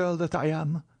 ungrateful girl that I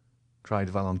am!" cried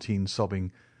Valentine,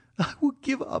 sobbing. "I will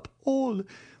give up all,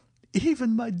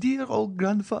 even my dear old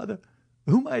grandfather,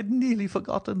 whom I had nearly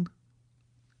forgotten."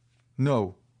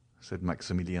 "No," said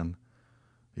Maximilian,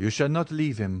 "you shall not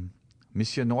leave him.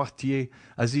 Monsieur Noirtier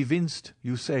has evinced,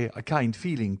 you say, a kind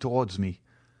feeling towards me.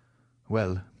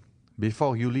 Well,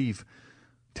 before you leave,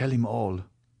 tell him all.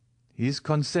 His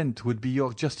consent would be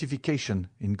your justification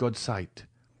in God's sight.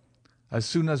 As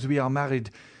soon as we are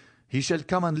married, he shall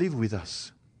come and live with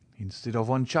us. Instead of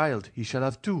 1 child, he shall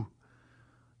have 2.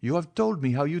 You have told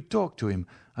me how you talk to him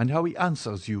and how he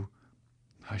answers you.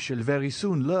 I shall very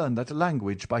soon learn that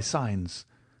language by signs.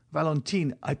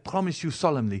 Valentine, I promise you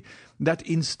solemnly that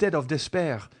instead of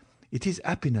despair, it is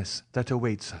happiness that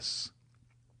awaits us."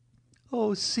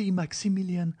 "Oh, see,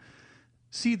 Maximilian,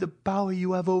 see the power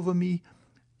you have over me.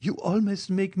 You almost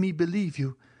make me believe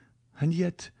you. And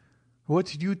yet,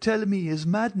 what you tell me is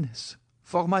madness,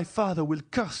 for my father will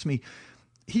curse me.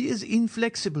 He is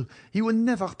inflexible. He will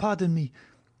never pardon me.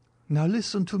 Now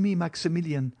listen to me,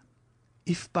 Maximilian.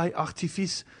 If by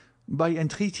artifice, by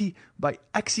entreaty, by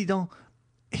accident,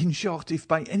 in short, if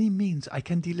by any means I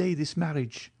can delay this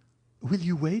marriage, will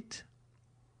you wait?"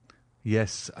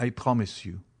 "Yes, I promise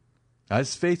you,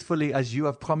 as faithfully as you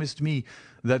have promised me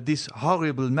that this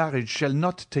horrible marriage shall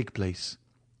not take place,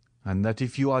 and that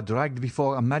if you are dragged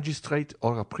before a magistrate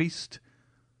or a priest,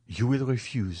 you will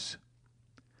refuse."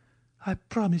 "I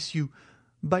promise you,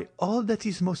 by all that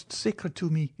is most sacred to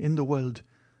me in the world,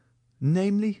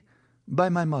 namely, by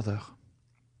my mother."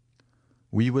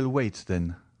 "We will wait,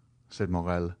 then," said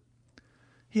Morel.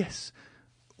 "Yes,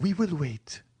 we will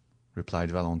wait,"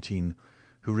 replied Valentine,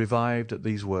 who revived at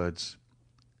these words.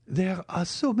 "There are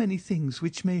so many things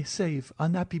which may save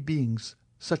unhappy beings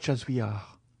such as we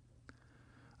are."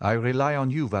 "I rely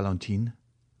on you, Valentine,"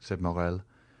 said Morel.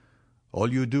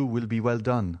 "All you do will be well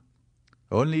done.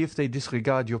 Only if they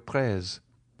disregard your prayers.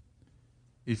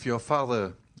 If your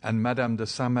father and Madame de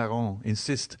Saint-Méran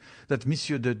insist that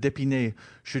Monsieur de d'Épinay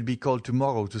should be called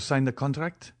tomorrow to sign the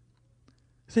contract,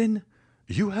 then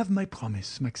you have my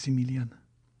promise, Maximilian.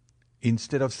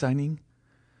 Instead of signing,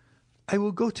 I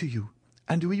will go to you,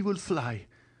 and we will fly.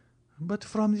 But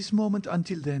from this moment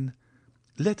until then,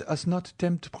 let us not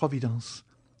tempt Providence.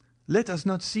 Let us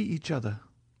not see each other.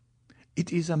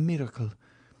 It is a miracle.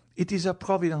 It is a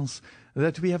providence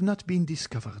that we have not been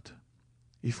discovered.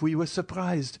 If we were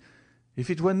surprised, if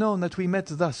it were known that we met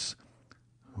thus,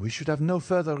 we should have no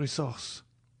further resource."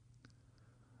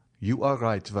 "You are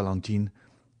right, Valentine,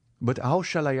 but how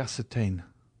shall I ascertain?"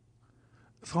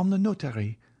 "From the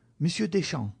notary, Monsieur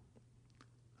Deschamps."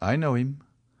 "I know him."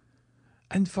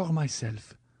 "And for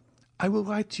myself, I will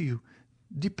write to you.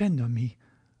 Depend on me.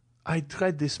 I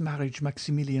dread this marriage,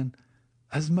 Maximilian,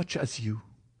 as much as you."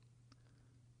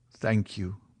 "Thank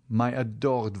you, my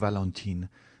adored Valentine,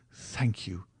 thank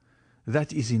you.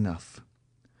 That is enough.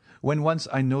 When once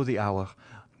I know the hour,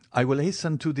 I will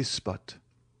hasten to this spot.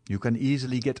 You can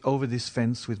easily get over this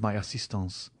fence with my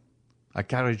assistance. A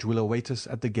carriage will await us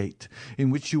at the gate,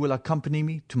 in which you will accompany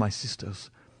me to my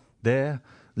sister's. There,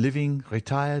 living,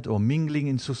 retired, or mingling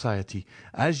in society,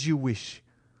 as you wish,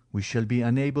 we shall be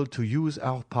enabled to use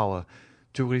our power,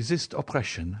 to resist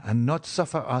oppression, and not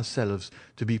suffer ourselves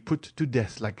to be put to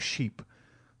death like sheep,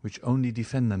 which only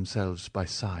defend themselves by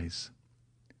sighs."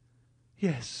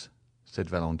 "Yes," said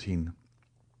Valentine.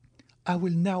 "I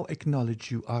will now acknowledge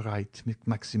you are right,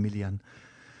 Maximilian.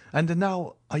 And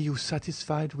now are you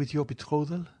satisfied with your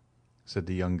betrothal?" said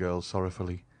the young girl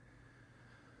sorrowfully.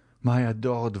 "My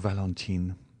adored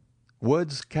Valentine,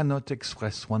 words cannot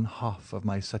express one half of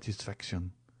my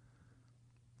satisfaction."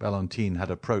 Valentine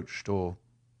had approached, or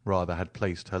rather had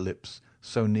placed her lips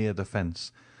so near the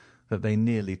fence that they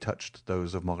nearly touched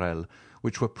those of Morel,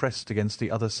 which were pressed against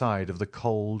the other side of the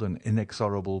cold and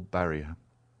inexorable barrier.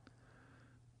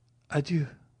 "Adieu,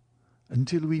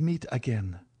 until we meet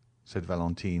again," said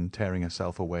Valentine, tearing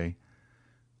herself away.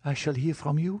 "I shall hear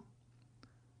from you?"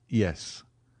 "Yes."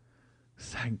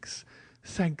 "Thanks,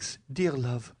 thanks, dear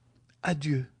love.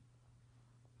 Adieu."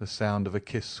 The sound of a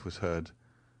kiss was heard,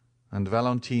 and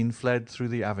Valentine fled through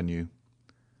the avenue.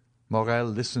 Morel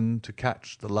listened to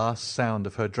catch the last sound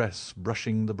of her dress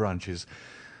brushing the branches,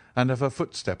 and of her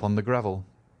footstep on the gravel,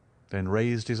 then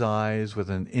raised his eyes with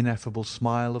an ineffable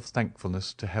smile of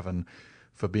thankfulness to heaven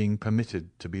for being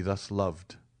permitted to be thus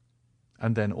loved,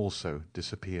 and then also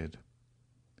disappeared.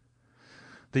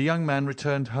 The young man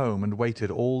returned home and waited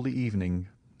all the evening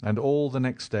and all the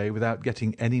next day without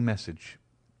getting any message.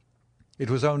 It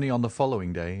was only on the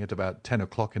following day, at about 10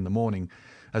 o'clock in the morning,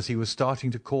 as he was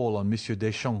starting to call on Monsieur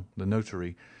Deschamps, the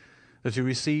notary, that he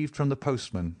received from the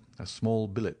postman a small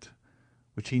billet,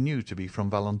 which he knew to be from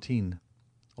Valentine,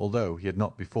 although he had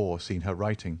not before seen her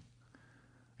writing.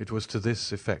 It was to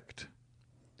this effect: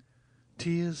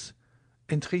 "Tears,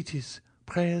 entreaties,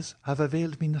 prayers have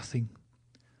availed me nothing.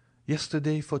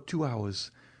 Yesterday, for 2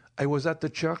 hours, I was at the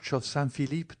church of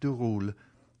Saint-Philippe du Roule,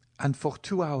 and for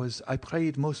 2 hours I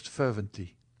prayed most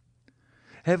fervently.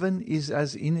 Heaven is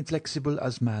as inflexible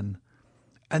as man,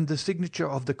 and the signature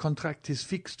of the contract is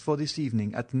fixed for this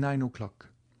evening at 9 o'clock.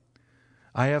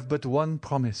 I have but one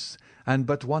promise and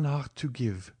but one heart to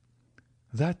give.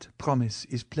 That promise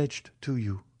is pledged to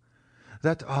you.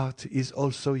 That heart is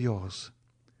also yours.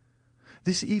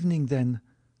 This evening, then,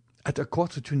 at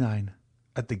 9:15,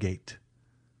 at the gate.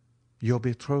 Your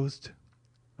betrothed,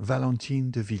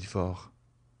 Valentine de Villefort.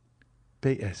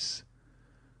 P.S.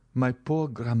 My poor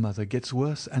grandmother gets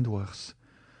worse and worse.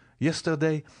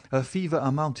 Yesterday her fever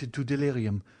amounted to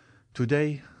delirium.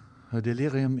 Today her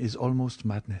delirium is almost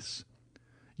madness.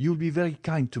 You'll be very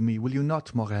kind to me, will you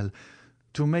not, Morel,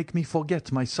 to make me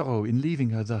forget my sorrow in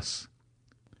leaving her thus?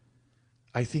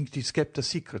 I think 'tis kept a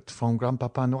secret from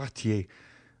Grandpapa Noirtier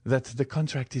that the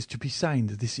contract is to be signed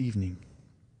this evening.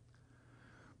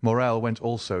 Morel went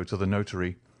also to the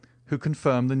notary, who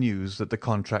confirmed the news that the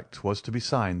contract was to be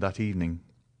signed that evening.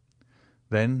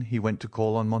 Then he went to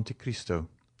call on Monte Cristo,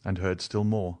 and heard still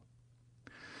more.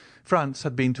 Franz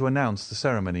had been to announce the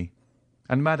ceremony,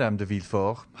 and Madame de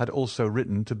Villefort had also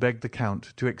written to beg the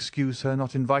Count to excuse her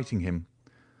not inviting him.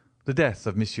 The death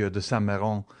of Monsieur de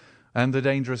Saint-Méran and the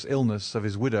dangerous illness of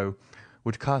his widow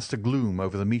would cast a gloom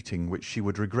over the meeting which she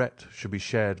would regret should be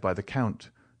shared by the Count,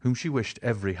 whom she wished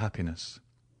every happiness.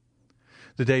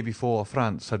 The day before,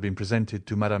 Franz had been presented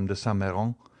to Madame de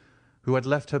Saint-Méran, who had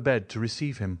left her bed to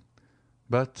receive him,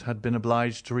 but had been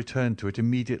obliged to return to it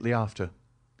immediately after.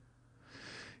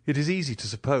 It is easy to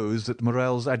suppose that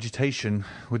Morel's agitation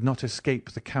would not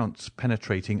escape the Count's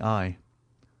penetrating eye.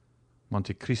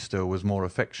 Monte Cristo was more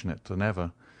affectionate than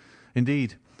ever.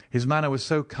 Indeed, his manner was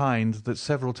so kind that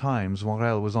several times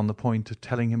Morel was on the point of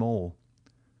telling him all.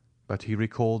 But he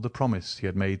recalled the promise he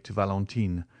had made to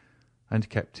Valentine, and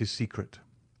kept his secret.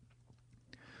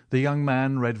 The young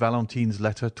man read Valentine's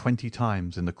letter 20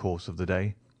 times in the course of the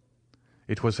day.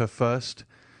 It was her first,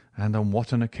 and on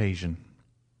what an occasion!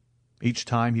 Each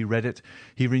time he read it,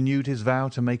 he renewed his vow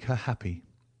to make her happy.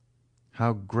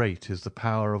 How great is the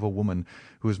power of a woman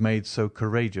who has made so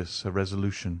courageous a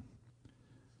resolution!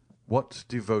 What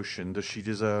devotion does she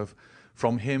deserve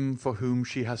from him for whom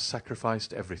she has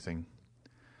sacrificed everything?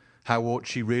 How ought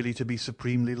she really to be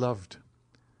supremely loved?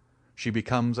 She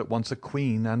becomes at once a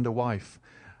queen and a wife,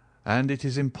 and it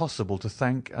is impossible to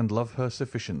thank and love her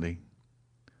sufficiently.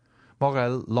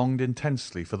 Morel longed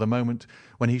intensely for the moment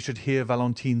when he should hear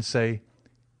Valentine say,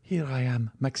 "Here I am,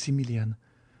 Maximilian.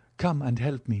 Come and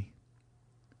help me."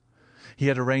 He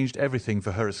had arranged everything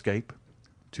for her escape.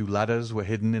 2 ladders were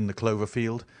hidden in the clover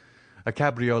field. A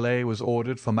cabriolet was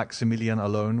ordered for Maximilian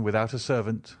alone, without a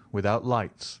servant, without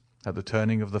lights. At the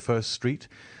turning of the first street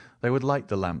they would light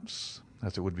the lamps,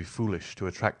 as it would be foolish to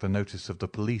attract the notice of the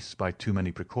police by too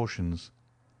many precautions.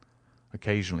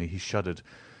 Occasionally he shuddered.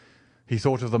 He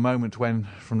thought of the moment when,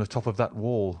 from the top of that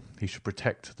wall, he should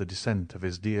protect the descent of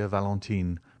his dear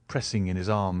Valentine, pressing in his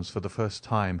arms for the first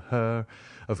time her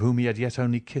of whom he had yet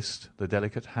only kissed the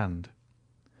delicate hand.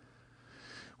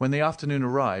 When the afternoon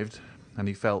arrived, and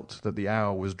he felt that the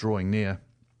hour was drawing near,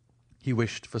 he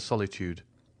wished for solitude.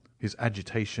 His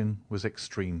agitation was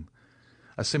extreme.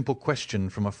 A simple question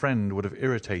from a friend would have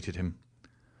irritated him.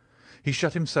 He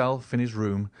shut himself in his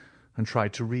room and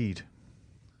tried to read,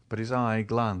 but his eye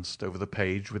glanced over the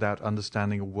page without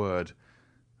understanding a word,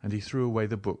 and he threw away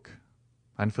the book,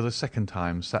 and for the second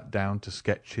time sat down to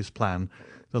sketch his plan,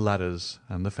 the ladders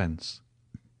and the fence.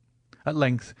 At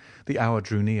length the hour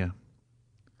drew near.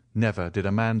 Never did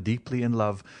a man deeply in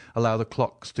love allow the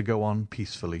clocks to go on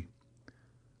peacefully.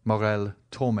 Morel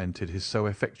tormented his so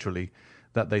effectually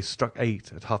that they struck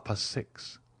 8 at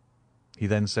 6:30. He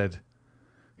then said,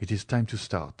 "It is time to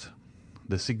start.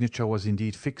 The signature was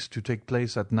indeed fixed to take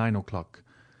place at 9 o'clock,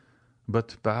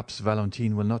 but perhaps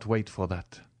Valentine will not wait for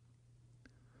that."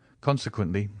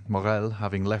 Consequently, Morel,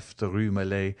 having left the Rue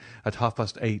Meslay at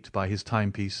 8:30 by his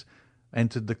timepiece,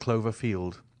 entered the clover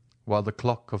field, while the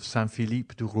clock of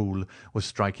Saint-Philippe du Roule was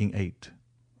striking 8.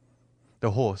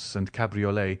 The horse and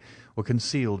cabriolet were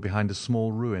concealed behind a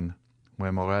small ruin,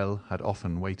 where Morel had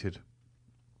often waited.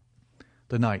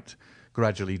 The night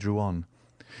gradually drew on,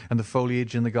 and the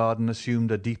foliage in the garden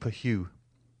assumed a deeper hue.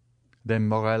 Then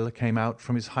Morel came out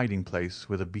from his hiding-place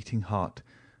with a beating heart,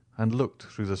 and looked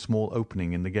through the small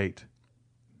opening in the gate.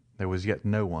 There was yet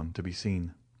no one to be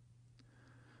seen.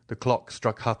 The clock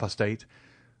struck 8:30,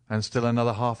 and still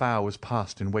another half-hour was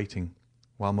passed in waiting,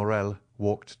 while Morel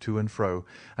walked to and fro,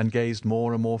 and gazed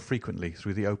more and more frequently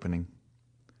through the opening.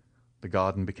 The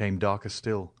garden became darker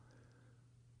still,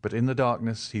 but in the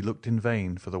darkness he looked in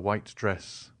vain for the white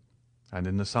dress, and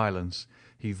in the silence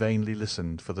he vainly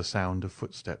listened for the sound of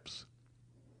footsteps.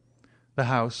 The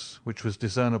house, which was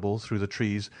discernible through the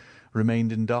trees,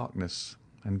 remained in darkness,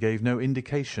 and gave no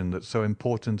indication that so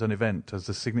important an event as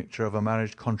the signature of a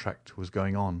marriage contract was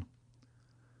going on.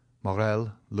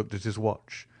 Morel looked at his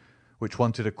watch, which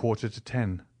wanted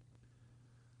 9:15.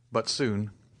 But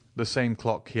soon the same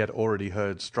clock he had already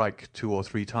heard strike 2 or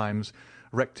 3 times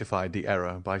rectified the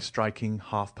error by striking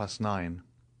 9:30.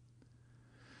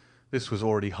 This was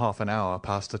already half an hour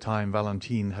past the time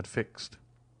Valentine had fixed.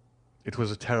 It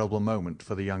was a terrible moment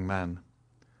for the young man.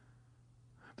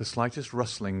 The slightest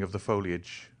rustling of the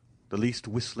foliage, the least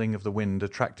whistling of the wind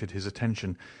attracted his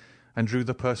attention and drew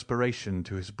the perspiration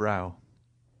to his brow.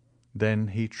 Then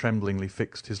he tremblingly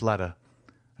fixed his ladder,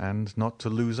 and, not to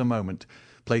lose a moment,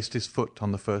 placed his foot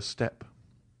on the first step.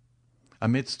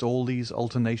 Amidst all these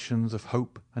alternations of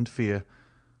hope and fear,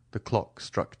 the clock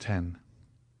struck 10.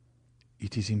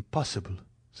 "It is impossible,"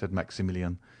 said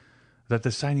Maximilian, "that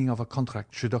the signing of a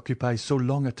contract should occupy so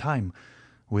long a time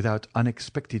without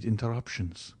unexpected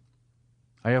interruptions.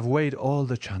 I have weighed all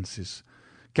the chances,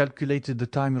 calculated the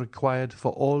time required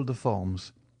for all the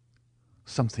forms.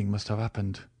 Something must have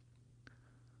happened."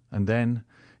 And then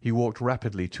he walked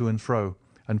rapidly to and fro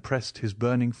and pressed his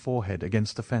burning forehead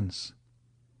against the fence.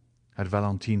 Had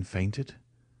Valentine fainted?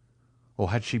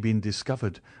 Or had she been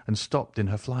discovered and stopped in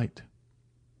her flight?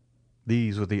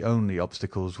 These were the only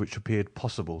obstacles which appeared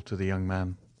possible to the young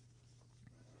man.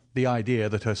 The idea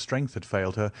that her strength had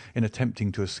failed her in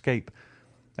attempting to escape,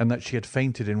 and that she had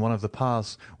fainted in one of the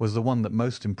paths, was the one that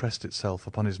most impressed itself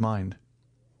upon his mind.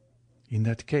 "In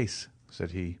that case,"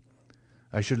 said he,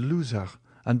 "I should lose her,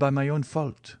 and by my own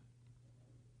fault."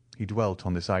 He dwelt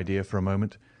on this idea for a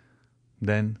moment.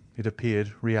 Then it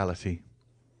appeared reality.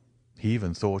 He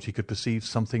even thought he could perceive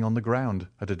something on the ground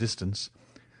at a distance.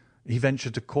 He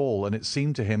ventured to call, and it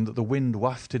seemed to him that the wind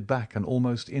wafted back an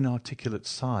almost inarticulate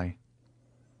sigh.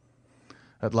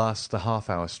 At last the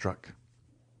half-hour struck.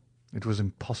 It was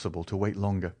impossible to wait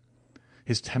longer.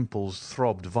 His temples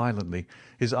throbbed violently.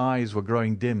 His eyes were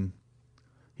growing dim.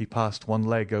 He passed one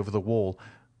leg over the wall,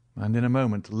 and in a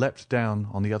moment leapt down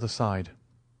on the other side.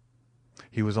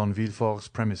 He was on Villefort's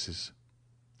premises,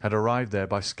 had arrived there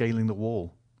by scaling the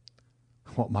wall.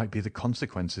 What might be the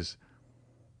consequences?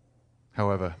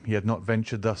 However, he had not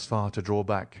ventured thus far to draw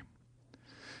back.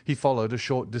 He followed a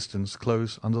short distance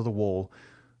close under the wall,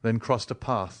 then crossed a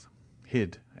path,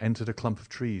 hid, entered a clump of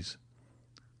trees.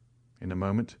 In a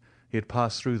moment he had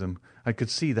passed through them and could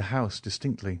see the house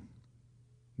distinctly.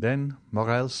 Then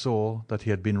Morel saw that he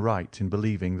had been right in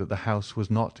believing that the house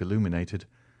was not illuminated.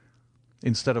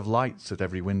 Instead of lights at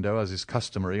every window, as is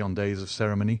customary on days of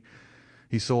ceremony,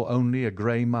 he saw only a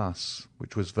grey mass,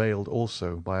 which was veiled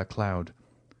also by a cloud,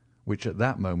 which at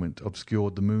that moment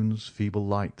obscured the moon's feeble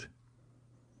light.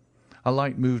 A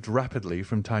light moved rapidly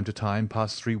from time to time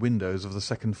past 3 windows of the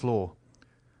second floor.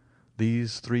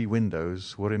 These 3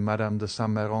 windows were in Madame de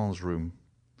Saint-Méran's room.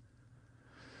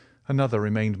 Another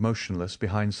remained motionless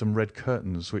behind some red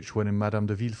curtains which were in Madame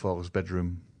de Villefort's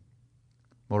bedroom.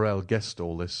 Morel guessed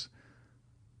all this.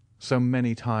 So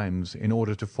many times, in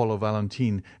order to follow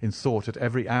Valentine in thought at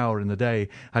every hour in the day,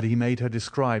 had he made her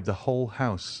describe the whole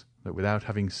house, that without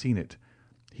having seen it,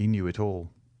 he knew it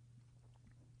all.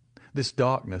 This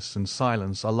darkness and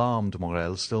silence alarmed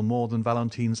Morel still more than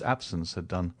Valentine's absence had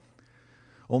done.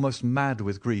 Almost mad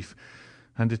with grief,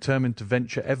 and determined to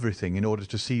venture everything in order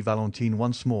to see Valentine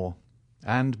once more,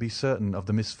 and be certain of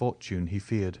the misfortune he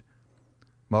feared,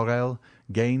 Morel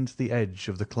gained the edge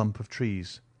of the clump of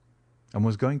trees, and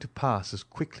was going to pass as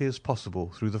quickly as possible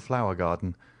through the flower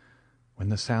garden, when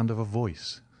the sound of a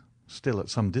voice, still at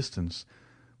some distance,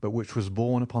 but which was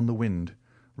borne upon the wind,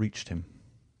 reached him.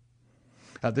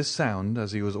 At this sound,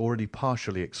 as he was already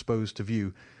partially exposed to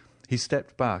view, he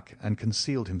stepped back and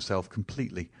concealed himself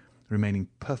completely, remaining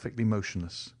perfectly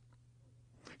motionless.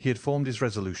 He had formed his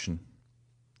resolution.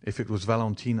 If it was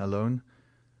Valentine alone,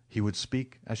 he would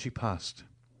speak as she passed.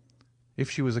 If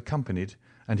she was accompanied,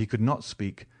 and he could not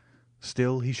speak,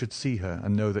 still he should see her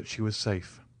and know that she was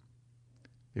safe.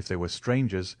 If they were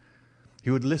strangers, he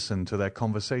would listen to their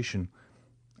conversation,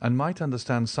 and might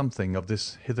understand something of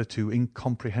this hitherto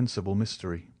incomprehensible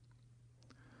mystery.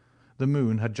 The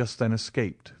moon had just then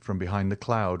escaped from behind the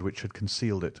cloud which had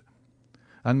concealed it,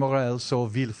 and Morel saw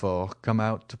Villefort come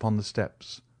out upon the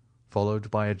steps, followed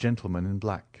by a gentleman in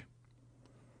black.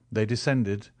 They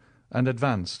descended and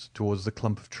advanced towards the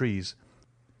clump of trees,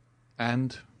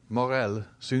 and Morel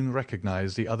soon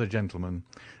recognized the other gentleman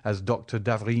as Dr.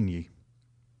 d'Avrigny.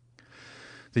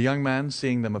 The young man,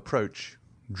 seeing them approach,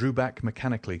 drew back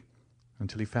mechanically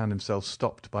until he found himself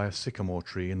stopped by a sycamore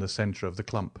tree in the centre of the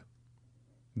clump.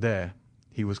 There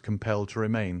he was compelled to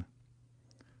remain.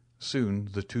 Soon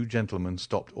the 2 gentlemen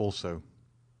stopped also.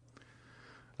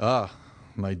 "Ah,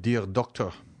 my dear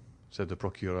doctor," said the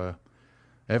procureur,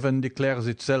 "heaven declares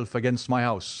itself against my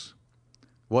house.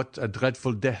 What a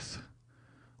dreadful death!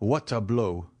 What a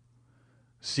blow!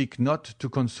 Seek not to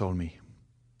console me.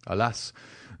 Alas,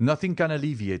 nothing can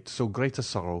alleviate so great a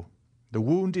sorrow. The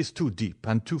wound is too deep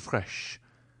and too fresh.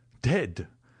 Dead!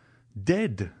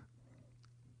 Dead!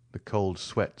 The cold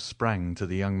sweat sprang to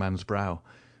the young man's brow,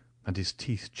 and his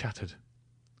teeth chattered.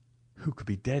 Who could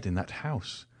be dead in that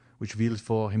house, which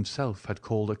Villefort himself had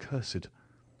called accursed?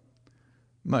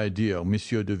 "My dear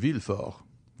Monsieur de Villefort,"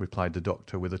 replied the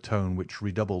doctor with a tone which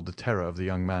redoubled the terror of the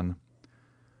young man,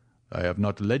 "I have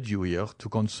not led you here to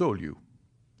console you.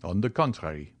 On the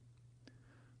contrary."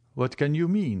 "What can you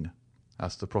mean?"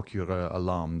 asked the procureur,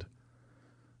 alarmed.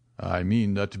 "I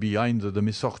mean that behind the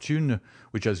misfortune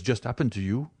which has just happened to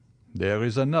you, there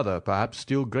is another, perhaps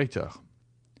still greater."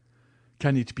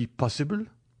 "Can it be possible?"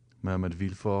 murmured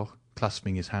Villefort,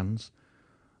 clasping his hands.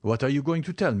 "What are you going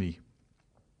to tell me?"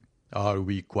 "Are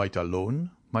we quite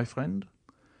alone, my friend?"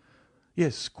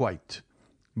 "Yes, quite.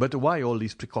 But why all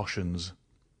these precautions?"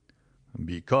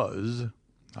 "Because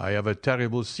I have a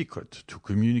terrible secret to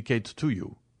communicate to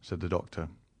you," said the doctor.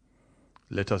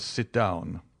 "Let us sit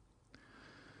down."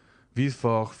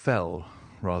 Villefort fell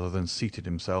rather than seated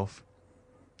himself.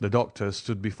 The doctor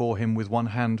stood before him with one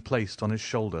hand placed on his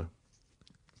shoulder.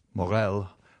 Morrel,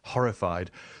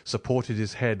 horrified, supported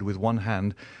his head with one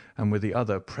hand, and with the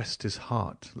other pressed his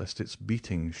heart, lest its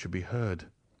beating should be heard.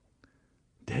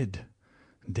 "Dead,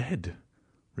 dead,"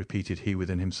 repeated he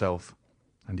within himself,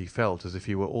 and he felt as if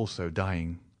he were also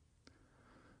dying.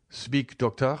 "Speak,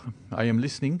 doctor, I am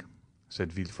listening,"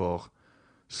 said Villefort.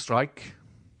 "Strike.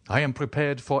 I am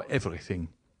prepared for everything."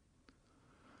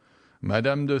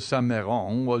 "Madame de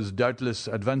Saint-Méran was doubtless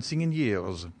advancing in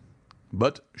years,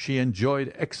 but she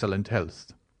enjoyed excellent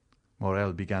health."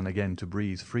 Morrel began again to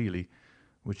breathe freely,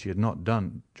 which he had not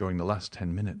done during the last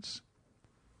 10 minutes.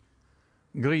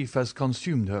 "Grief has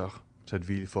consumed her," said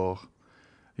Villefort.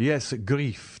 "Yes,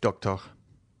 grief, doctor.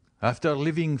 After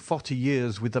living 40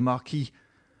 years with the Marquis—"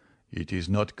 "It is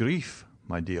not grief,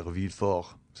 my dear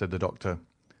Villefort," said the doctor.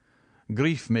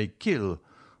 "Grief may kill,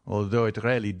 although it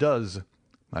rarely does,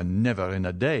 and never in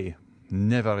a day,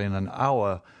 never in an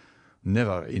hour,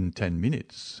 never in 10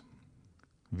 minutes."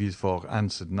 Villefort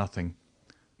answered nothing.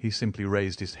 He simply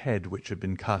raised his head, which had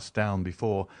been cast down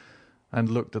before, and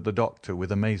looked at the doctor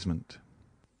with amazement.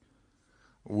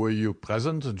 "Were you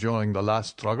present during the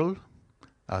last struggle?"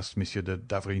 asked Monsieur de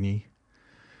D'avrigny.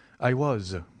 "I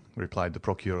was," replied the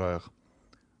procureur.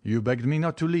 "You begged me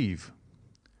not to leave.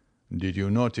 Did you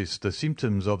notice the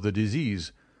symptoms of the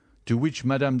disease to which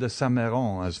Madame de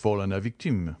Saint-Méran has fallen a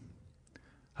victim?"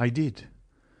 "I did.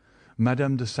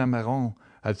 Madame de Saint-Méran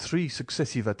had 3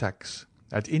 successive attacks,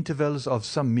 at intervals of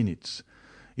some minutes,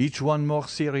 each one more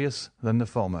serious than the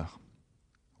former.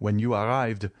 When you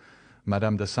arrived,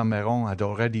 Madame de Saint-Méran had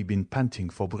already been panting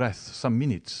for breath some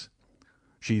minutes.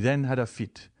 She then had a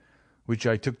fit, which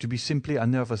I took to be simply a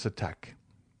nervous attack,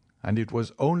 and it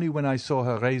was only when I saw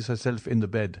her raise herself in the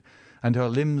bed, and her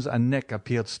limbs and neck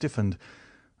appeared stiffened,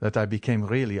 that I became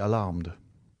really alarmed.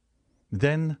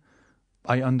 Then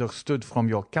I understood from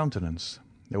your countenance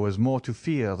there was more to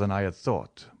fear than I had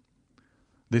thought.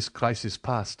 This crisis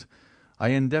past, I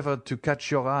endeavoured to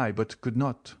catch your eye, but could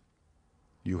not.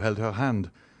 You held her hand,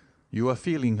 you were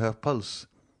feeling her pulse,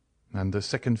 and the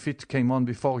second fit came on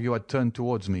before you had turned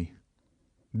towards me.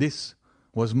 This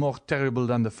was more terrible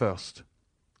than the first.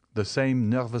 The same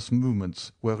nervous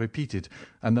movements were repeated,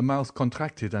 and the mouth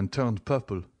contracted and turned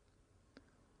purple.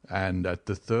 And at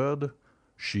the third,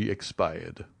 she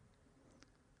expired.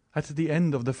 At the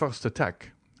end of the first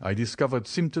attack, I discovered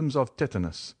symptoms of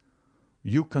tetanus.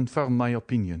 You confirm my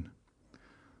opinion."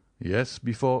 "Yes,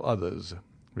 before others,"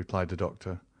 replied the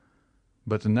doctor.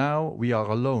 "But now we are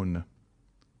alone."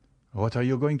 "What are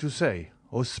you going to say?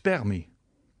 Oh, spare me!"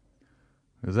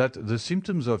 "That the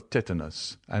symptoms of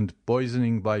tetanus and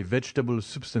poisoning by vegetable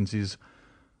substances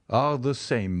are the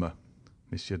same."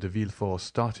 Monsieur de Villefort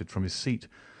started from his seat,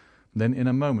 then in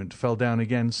a moment fell down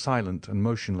again silent and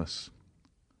motionless.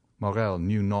 Morrel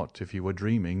knew not if he were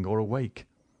dreaming or awake.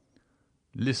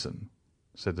 "Listen,"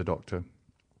 said the doctor.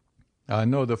 "I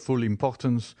know the full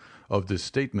importance of the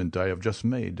statement I have just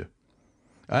made,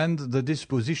 and the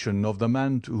disposition of the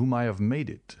man to whom I have made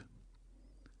it."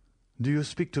 "Do you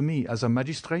speak to me as a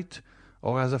magistrate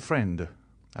or as a friend?"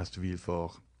 asked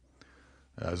Villefort.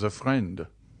 "As a friend,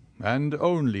 and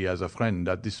only as a friend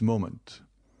at this moment.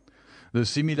 The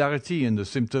similarity in the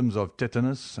symptoms of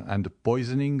tetanus and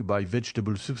poisoning by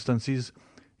vegetable substances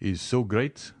is so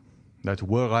great that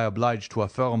were I obliged to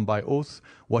affirm by oath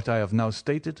what I have now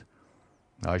stated,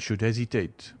 I should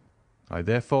hesitate. I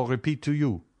therefore repeat to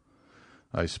you,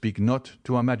 I speak not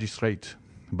to a magistrate,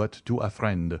 but to a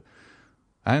friend,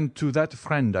 and to that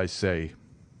friend I say,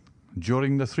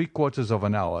 during the 3/4 of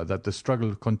an hour that the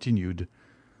struggle continued,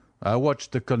 I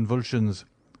watched the convulsions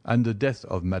and the death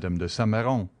of Madame de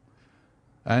Saint-Méran,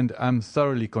 and am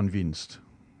thoroughly convinced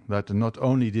that not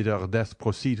only did her death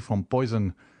proceed from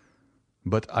poison,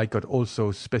 but I could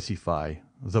also specify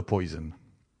the poison.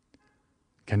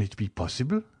 Can it be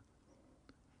possible?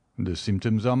 The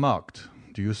symptoms are marked.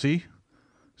 Do you see?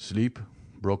 Sleep,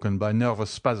 broken by nervous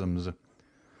spasms.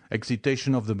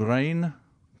 Excitation of the brain,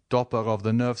 torpor of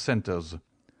the nerve centers.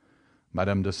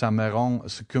 Madame de Saint-Méran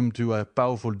succumbed to a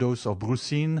powerful dose of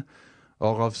brucine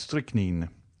or of strychnine,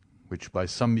 which by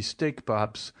some mistake,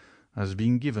 perhaps, has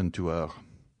been given to her.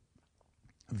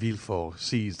 Villefort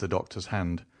seized the doctor's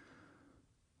hand.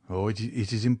 "Oh, it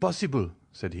is impossible,"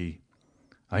 said he.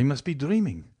 "I must be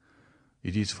dreaming.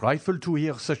 It is frightful to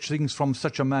hear such things from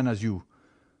such a man as you.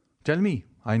 Tell me,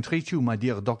 I entreat you, my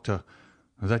dear doctor,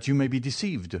 that you may be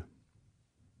deceived."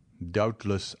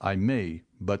 "Doubtless I may,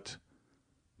 but—"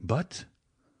 "But?"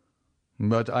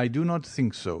 "But I do not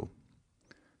think so."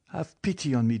 "Have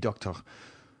pity on me, doctor.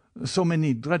 So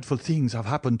many dreadful things have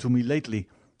happened to me lately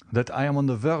that I am on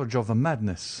the verge of a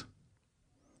madness."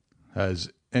 "Has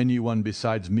anyone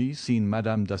besides me seen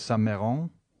Madame de Saint-Méran?"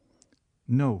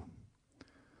 "No."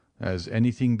 "Has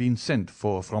anything been sent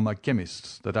for from a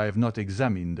chemist's that I have not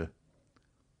examined?"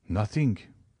 "Nothing."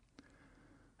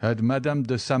 "Had Madame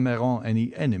de Saint-Méran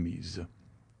any enemies?"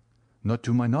 "Not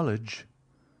to my knowledge."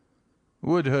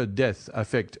 "Would her death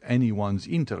affect anyone's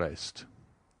interest?"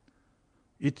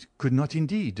 "It could not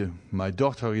indeed. My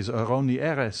daughter is her only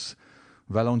heiress,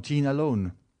 Valentine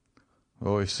alone.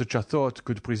 Oh, if such a thought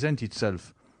could present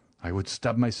itself, I would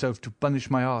stab myself to punish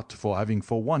my heart for having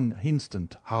for one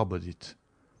instant harboured it."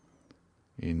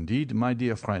 "Indeed, my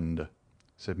dear friend,"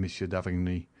 said Monsieur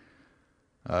d'Avrigny,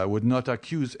 "I would not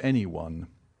accuse anyone.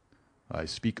 I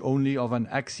speak only of an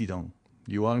accident,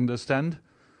 you understand?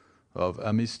 Of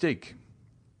a mistake.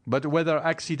 But whether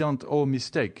accident or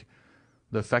mistake,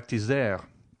 the fact is there.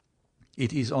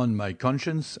 It is on my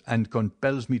conscience and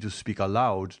compels me to speak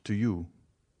aloud to you.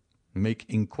 Make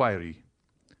inquiry."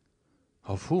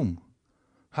 "Of whom?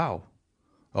 How?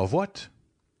 Of what?"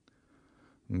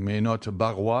 "May not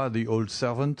Barrois, the old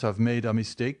servant, have made a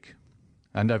mistake,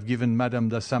 and have given Madame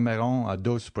de Saint-Méran a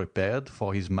dose prepared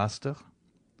for his master?"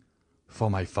 "For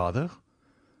my father?"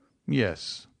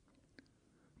 "Yes."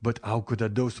 "But how could a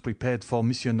dose prepared for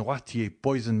Monsieur Noirtier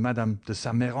poison Madame de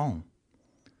Saint-Méran?"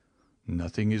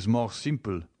 "Nothing is more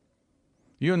simple.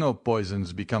 You know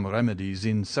poisons become remedies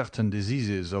in certain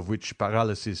diseases of which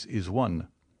paralysis is one.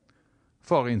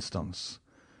 For instance,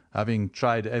 having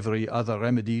tried every other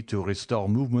remedy to restore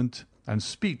movement and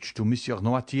speech to Monsieur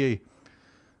Noirtier,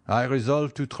 I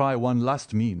resolved to try one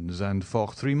last means, and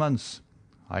for 3 months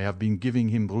I have been giving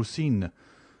him brucine,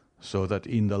 so that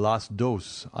in the last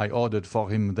dose I ordered for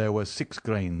him there were 6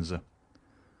 grains.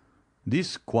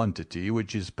 This quantity,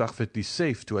 which is perfectly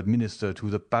safe to administer to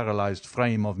the paralyzed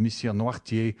frame of Monsieur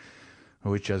Noirtier,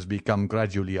 which has become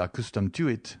gradually accustomed to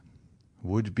it,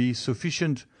 would be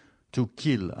sufficient to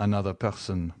kill another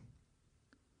person."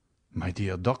 "My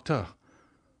dear doctor,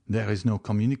 there is no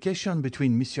communication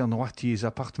between Monsieur Noirtier's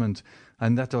apartment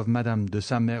and that of Madame de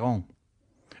Saint-Méran,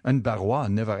 and Barrois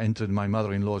never entered my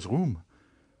mother-in-law's room.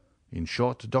 In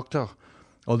short, doctor,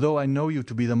 although I know you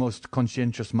to be the most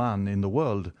conscientious man in the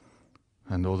world,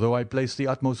 and although I place the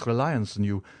utmost reliance on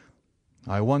you,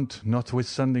 I want,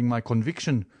 notwithstanding my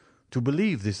conviction, to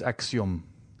believe this axiom,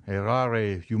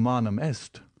 errare humanum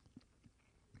est."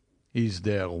 "Is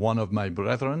there one of my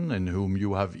brethren in whom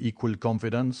you have equal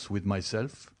confidence with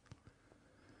myself?"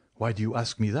 "Why do you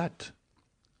ask me that?"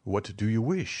 "What do you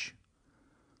wish?"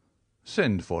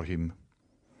 "Send for him.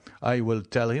 I will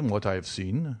tell him what I have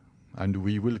seen, and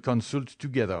we will consult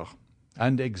together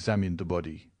and examine the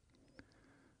body."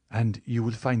 "And you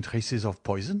will find traces of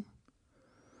poison?"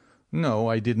 "No,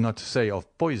 I did not say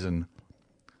of poison.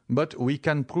 But we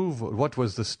can prove what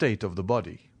was the state of the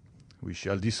body. We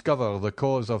shall discover the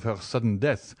cause of her sudden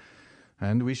death,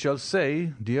 and we shall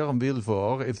say, dear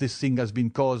Villefort, if this thing has been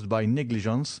caused by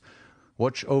negligence,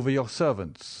 watch over your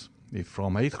servants. If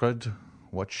from hatred,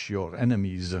 watch your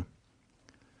enemies."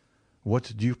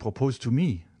 "What do you propose to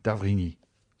me, d'Avrigny?"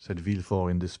 said Villefort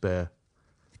in despair.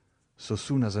 "So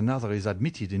soon as another is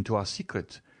admitted into our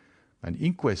secret, an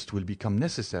inquest will become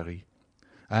necessary,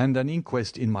 and an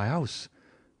inquest in my house.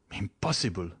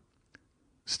 Impossible!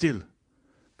 Still,"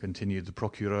 continued the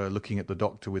procureur, looking at the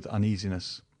doctor with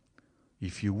uneasiness,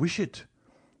 "if you wish it,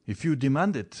 if you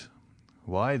demand it,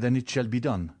 why, then it shall be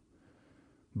done.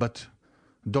 But,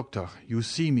 doctor, you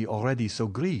see me already so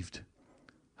grieved.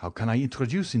 How can I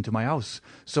introduce into my house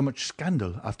so much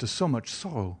scandal after so much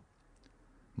sorrow?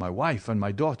 My wife and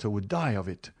my daughter would die of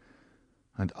it.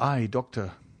 And I,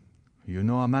 doctor, you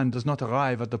know a man does not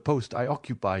arrive at the post I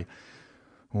occupy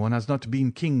One has not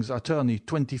been king's attorney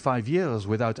 25 years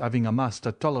without having amassed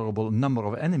a tolerable number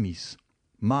of enemies.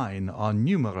 Mine are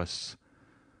numerous.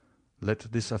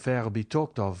 Let this affair be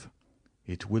talked of.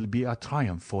 It will be a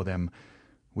triumph for them,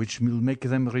 which will make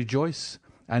them rejoice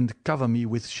and cover me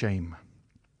with shame.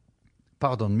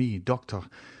 Pardon me, doctor,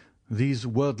 these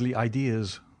worldly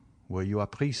ideas, were you a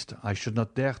priest, I should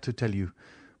not dare to tell you,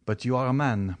 but you are a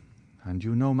man, and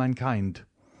you know mankind.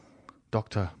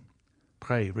 Doctor,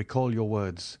 pray recall your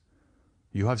words.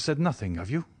 You have said nothing, have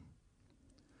you?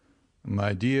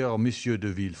 My dear Monsieur de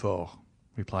Villefort,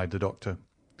 replied the doctor,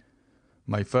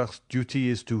 my first duty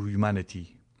is to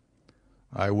humanity.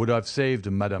 I would have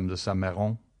saved Madame de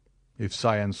Saint-Méran, if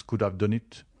science could have done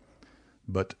it,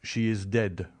 but she is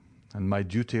dead, and my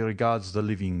duty regards the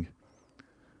living.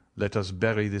 Let us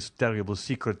bury this terrible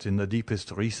secret in the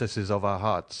deepest recesses of our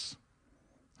hearts.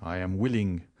 I am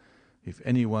willing, if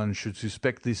anyone should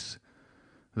suspect this,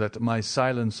 that my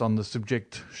silence on the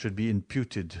subject should be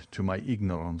imputed to my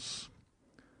ignorance.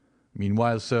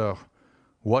 Meanwhile, sir,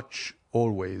 watch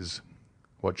always.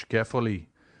 Watch carefully,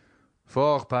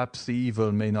 for perhaps the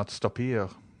evil may not stop here,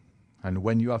 and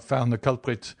when you have found the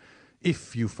culprit,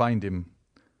 if you find him,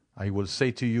 I will say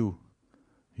to you,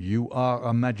 you are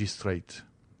a magistrate.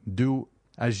 Do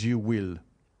as you will.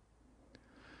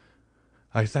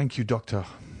 I thank you, doctor,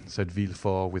 said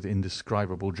Villefort with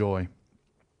indescribable joy.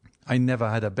 I never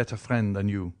had a better friend than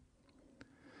you.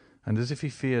 And as if he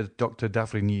feared Dr.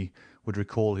 d'Avrigny would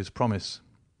recall his promise,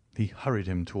 he hurried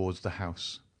him towards the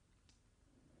house.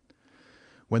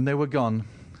 When they were gone,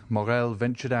 Morrel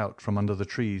ventured out from under the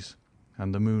trees,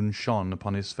 and the moon shone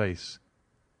upon his face,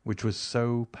 which was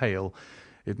so pale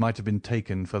it might have been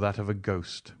taken for that of a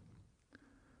ghost.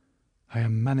 I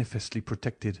am manifestly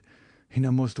protected in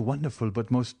a most wonderful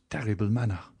but most terrible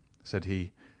manner, said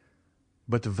he.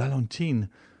 But Valentine,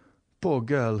 poor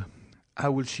girl,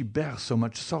 how will she bear so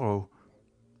much sorrow?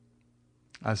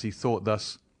 As he thought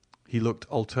thus, he looked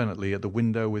alternately at the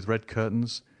window with red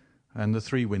curtains and the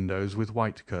 3 windows with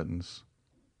white curtains.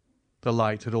 The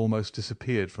light had almost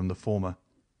disappeared from the former.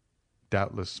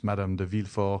 Doubtless Madame de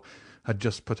Villefort had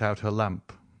just put out her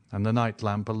lamp, and the night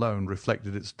lamp alone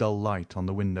reflected its dull light on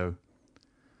the window.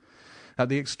 At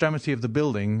the extremity of the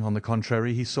building, on the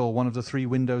contrary, he saw one of the 3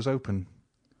 windows open.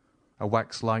 A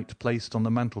wax light placed on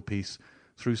the mantelpiece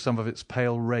threw some of its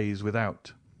pale rays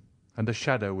without, and a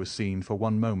shadow was seen for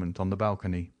one moment on the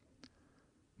balcony.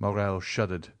 Morrel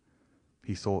shuddered.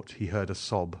 He thought he heard a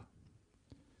sob.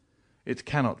 It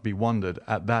cannot be wondered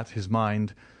at that his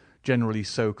mind, generally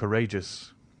so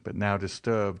courageous, but now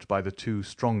disturbed by the 2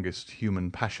 strongest human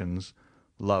passions,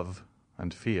 love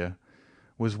and fear,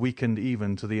 was weakened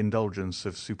even to the indulgence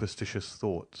of superstitious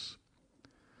thoughts.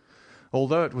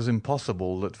 Although it was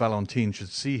impossible that Valentine should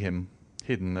see him,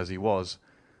 hidden as he was,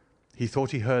 he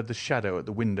thought he heard the shadow at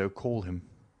the window call him.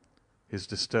 His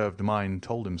disturbed mind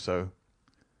told him so.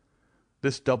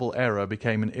 This double error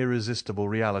became an irresistible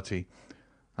reality,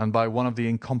 and by one of the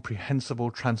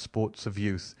incomprehensible transports of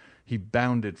youth, he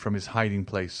bounded from his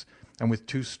hiding-place, and with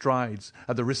 2 strides,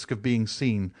 at the risk of being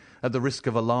seen, at the risk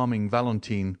of alarming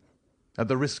Valentine, at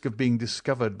the risk of being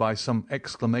discovered by some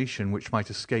exclamation which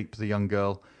might escape the young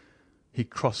girl, he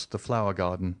crossed the flower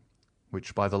garden,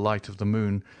 which by the light of the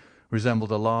moon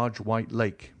resembled a large white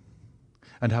lake,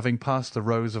 and having passed the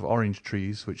rows of orange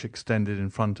trees which extended in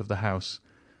front of the house,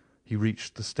 he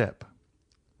reached the step,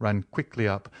 ran quickly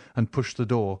up, and pushed the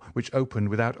door, which opened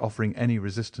without offering any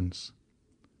resistance.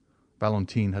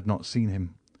 Valentine had not seen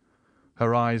him.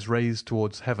 Her eyes, raised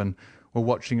towards heaven, were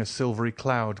watching a silvery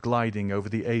cloud gliding over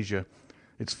the azure,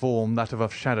 its form that of a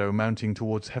shadow mounting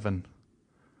towards heaven.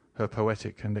 Her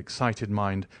poetic and excited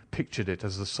mind pictured it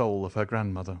as the soul of her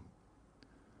grandmother.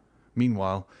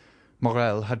 Meanwhile,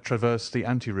 Morrel had traversed the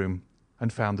anteroom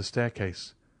and found the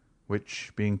staircase,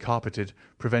 which, being carpeted,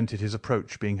 prevented his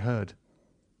approach being heard,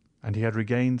 and he had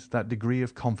regained that degree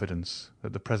of confidence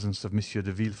that the presence of Monsieur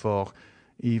de Villefort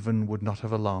even would not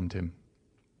have alarmed him.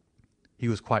 He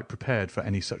was quite prepared for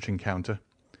any such encounter.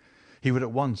 He would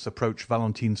at once approach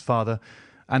Valentine's father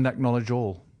and acknowledge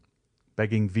all,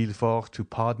 begging Villefort to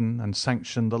pardon and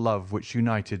sanction the love which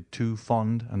united 2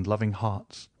 fond and loving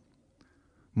hearts.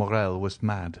 Morrel was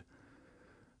mad.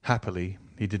 Happily,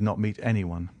 he did not meet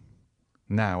anyone.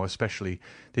 Now, especially,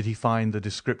 did he find the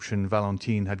description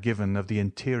Valentine had given of the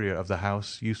interior of the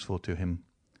house useful to him.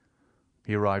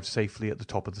 He arrived safely at the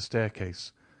top of the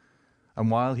staircase,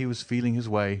 and while he was feeling his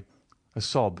way, a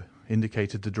sob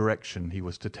indicated the direction he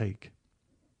was to take.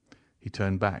 He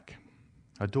turned back.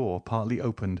 A door, partly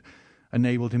opened,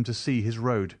 enabled him to see his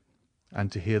road and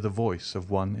to hear the voice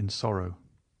of one in sorrow.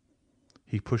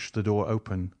 He pushed the door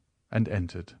open and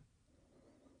entered.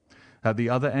 At the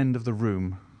other end of the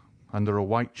room, under a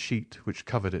white sheet which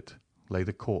covered it, lay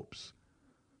the corpse,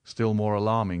 still more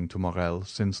alarming to Morrel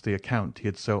since the account he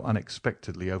had so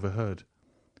unexpectedly overheard.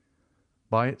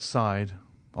 By its side,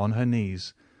 on her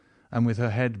knees, and with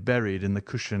her head buried in the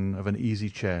cushion of an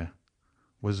easy-chair,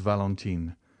 was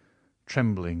Valentine,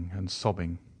 trembling and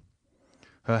sobbing,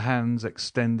 her hands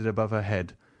extended above her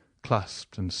head,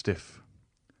 clasped and stiff.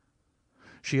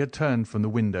 She had turned from the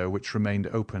window, which remained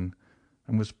open,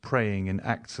 and was praying in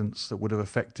accents that would have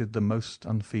affected the most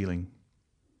unfeeling.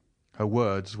 Her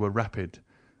words were rapid,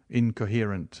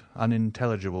 incoherent,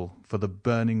 unintelligible, for the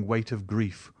burning weight of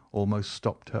grief almost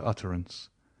stopped her utterance.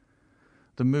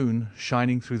 The moon,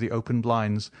 shining through the open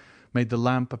blinds, made the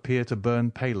lamp appear to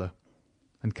burn paler,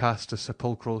 and cast a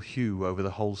sepulchral hue over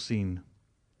the whole scene.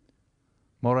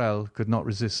 Morrel could not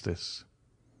resist this.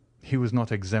 He was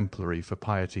not exemplary for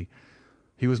piety.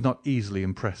 He was not easily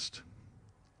impressed.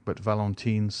 But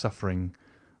Valentine suffering,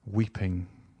 weeping,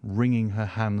 wringing her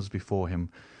hands before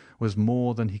him, was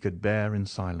more than he could bear in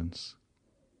silence.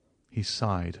 He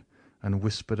sighed and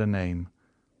whispered a name,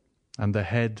 and the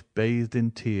head bathed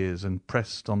in tears and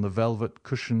pressed on the velvet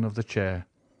cushion of the chair,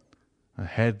 a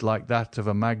head like that of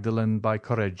a Magdalene by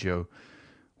Correggio,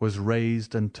 was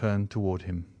raised and turned toward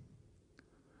him.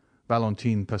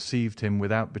 Valentine perceived him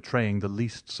without betraying the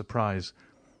least surprise.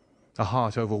 A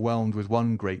heart overwhelmed with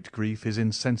one great grief is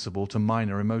insensible to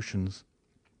minor emotions.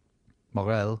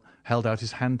 Morrel held out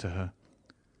his hand to her.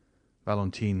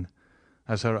 Valentine,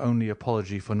 as her only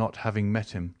apology for not having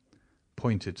met him,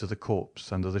 pointed to the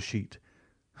corpse under the sheet,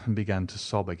 and began to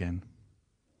sob again.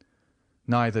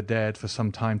 Neither dared for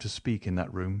some time to speak in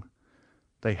that room.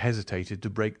 They hesitated to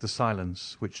break the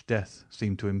silence which death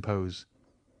seemed to impose.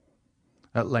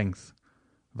 At length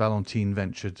Valentine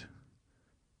ventured.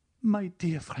 "My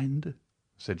dear friend,"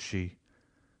 said she,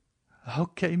 "how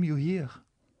came you here?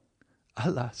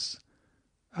 Alas,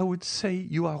 I would say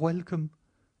you are welcome,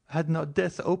 had not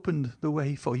death opened the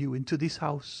way for you into this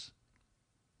house."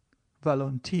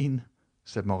 "Valentine,"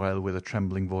 said Morrel with a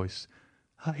trembling voice,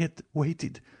 "I had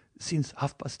waited since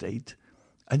 8:30,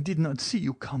 and did not see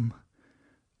you come.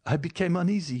 I became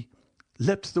uneasy,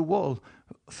 leapt the wall,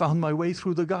 found my way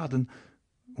through the garden,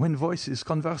 when voices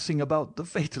conversing about the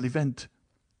fatal event."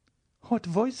 "What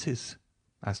voices?"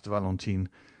 asked Valentine.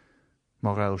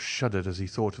 Morrel shuddered as he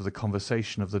thought of the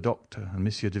conversation of the doctor and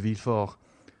Monsieur de Villefort,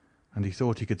 and he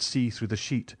thought he could see through the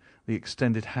sheet the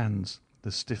extended hands,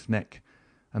 the stiff neck,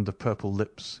 and the purple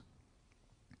lips.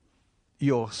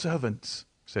 "Your servants,"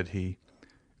 said he,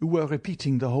 "who were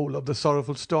repeating the whole of the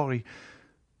sorrowful story.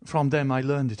 From them I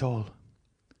learned it all."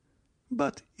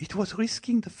 "But it was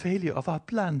risking the failure of our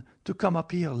plan to come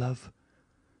up here, love."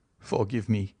 "Forgive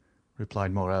me,"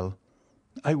 replied Morrel.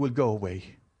 "I will go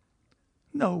away."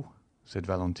 "No," said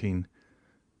Valentine.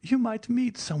 "You might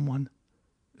meet someone.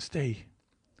 Stay."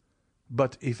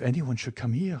 "But if anyone should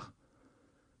come here?"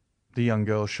 The young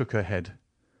girl shook her head.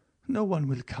 "No one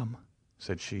will come,"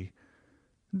 said she.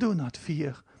 "Do not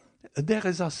fear. There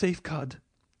is our safeguard,"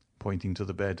 pointing to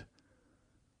the bed.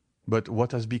 "But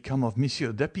what has become of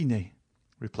Monsieur d'Épinay?"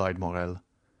 replied Morrel.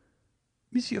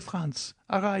 "Monsieur Franz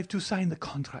arrived to sign the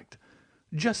contract,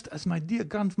 just as my dear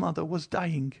grandmother was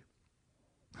dying."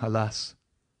 "Alas,"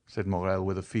 said Morrel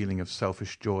with a feeling of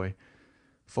selfish joy,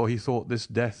 for he thought this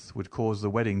death would cause the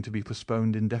wedding to be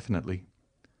postponed indefinitely.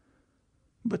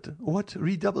 "But what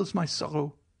redoubles my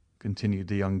sorrow," continued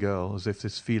the young girl, as if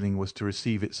this feeling was to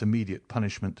receive its immediate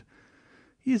punishment,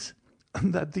 "is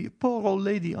that the poor old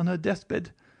lady on her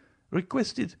deathbed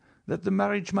requested that the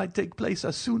marriage might take place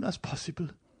as soon as possible.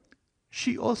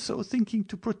 She also, thinking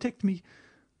to protect me,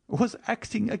 was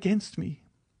acting against me."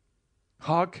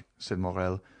 "Hark!" said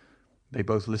Morrel. They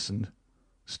both listened.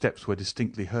 Steps were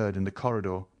distinctly heard in the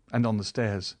corridor and on the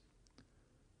stairs.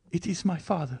 "It is my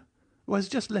father, who has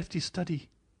just left his study."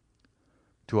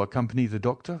 "To accompany the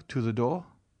doctor to the door?"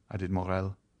 added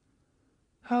Morrel.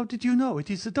 "How did you know it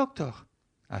is the doctor?"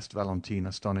 asked Valentine,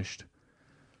 astonished.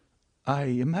 "I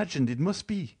imagined it must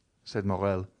be," said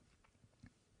Morrel.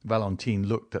 Valentine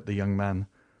looked at the young man.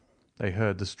 They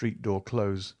heard the street door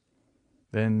close.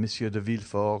 Then Monsieur de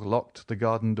Villefort locked the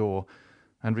garden door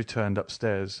and returned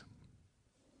upstairs.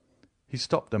 He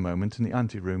stopped a moment in the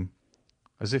anteroom,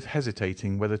 as if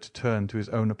hesitating whether to turn to his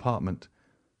own apartment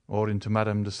or into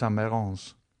Madame de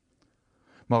Saint-Méran's.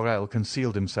 Morrel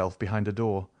concealed himself behind a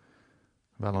door.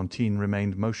 Valentine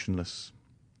remained motionless,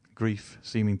 grief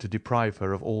seeming to deprive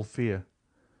her of all fear.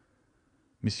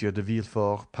 Monsieur de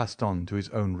Villefort passed on to his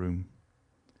own room.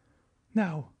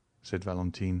 "Now," said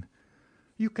Valentine,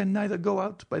 "you can neither go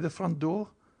out by the front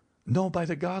door nor by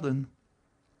the garden."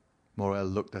 Morrel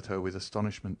looked at her with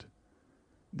astonishment.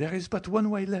 "There is but one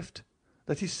way left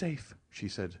that is safe," she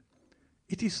said.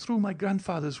 "It is through my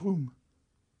grandfather's room."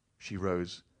 She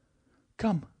rose.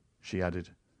 "Come," she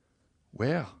added.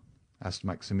 "Where?" asked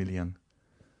Maximilian.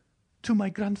 "To my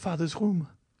grandfather's room."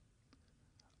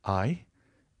 "I?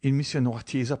 In Monsieur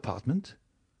Noirtier's apartment?"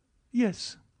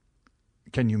 "Yes."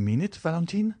 "Can you mean it,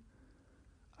 Valentine?"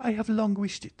 "I have long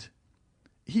wished it.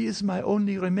 He is my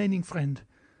only remaining friend,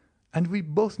 and we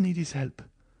both need his help.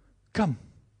 Come."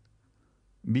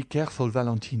 "Be careful,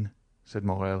 Valentine," said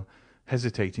Morel,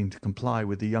 hesitating to comply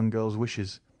with the young girl's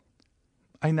wishes.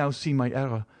 "I now see my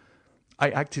error. I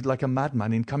acted like a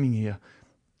madman in coming here.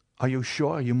 Are you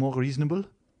sure you are more reasonable?"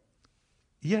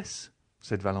 "Yes,"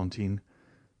 said Valentine,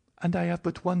 "and I have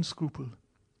but one scruple,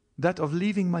 that of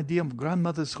leaving my dear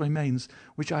grandmother's remains,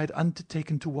 which I had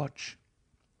undertaken to watch."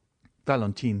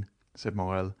 "Valentine," said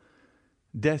Morel,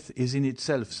 "death is in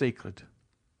itself sacred."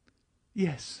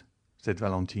 "Yes," said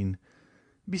Valentine.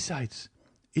 "Besides,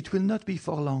 it will not be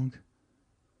for long."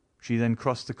 She then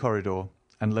crossed the corridor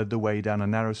and led the way down a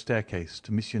narrow staircase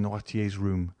to Monsieur Noirtier's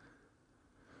room.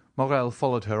 Morel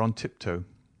followed her on tiptoe.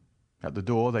 At the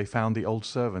door they found the old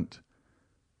servant.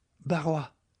 "Barrois,"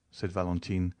 said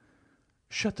Valentine,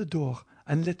 "shut the door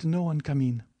and let no one come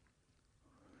in."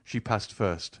 She passed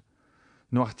first.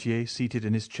 Noirtier, seated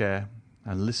in his chair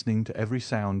and listening to every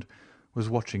sound, was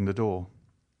watching the door.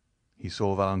 He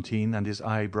saw Valentine, and his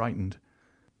eye brightened.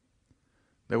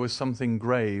 There was something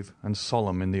grave and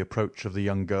solemn in the approach of the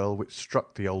young girl which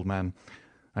struck the old man,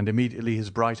 and immediately his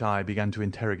bright eye began to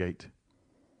interrogate.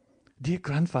 "Dear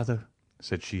grandfather,"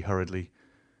 said she hurriedly,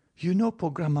 "you know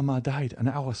poor grandmamma died an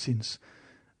hour since,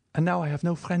 and now I have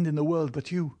no friend in the world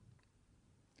but you."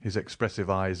 His expressive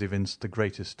eyes evinced the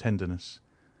greatest tenderness.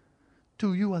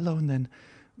 "To you alone, then,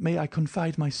 may I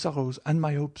confide my sorrows and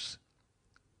my hopes?"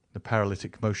 The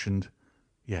paralytic motioned,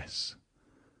 "Yes."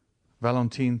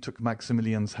 Valentine took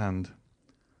Maximilian's hand.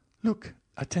 "Look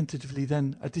attentively,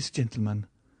 then, at this gentleman."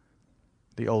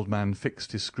 The old man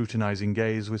fixed his scrutinizing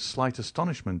gaze with slight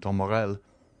astonishment on Morel.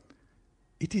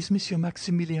 "It is Monsieur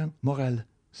Maximilien Morel,"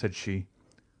 said she,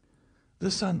 "the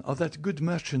son of that good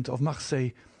merchant of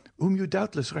Marseille, whom you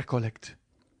doubtless recollect."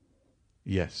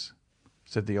 "Yes,"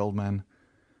 said the old man.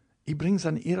 "He brings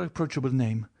an irreproachable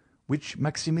name, which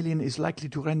Maximilian is likely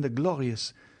to render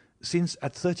glorious, since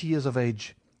at 30 years of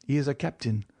age he is a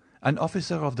captain, an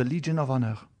officer of the Legion of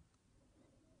Honor."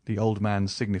 The old man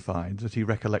signified that he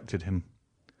recollected him.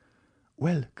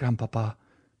 "Well, grandpapa,"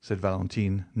 said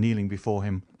Valentine, kneeling before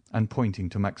him and pointing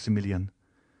to Maximilian,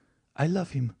 "I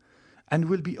love him, and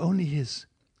will be only his.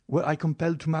 Were I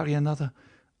compelled to marry another,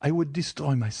 I would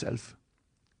destroy myself."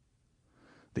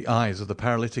 The eyes of the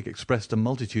paralytic expressed a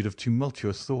multitude of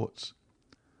tumultuous thoughts.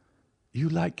 "You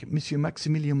like Monsieur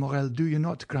Maximilien Morel, do you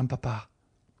not, grandpapa?"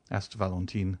 asked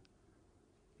Valentine.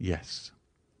 "Yes."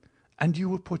 "And you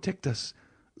will protect us,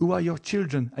 who are your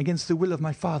children, against the will of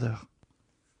my father?"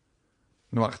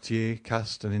 Noirtier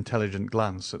cast an intelligent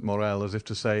glance at Morel as if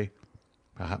to say,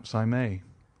 "Perhaps I may."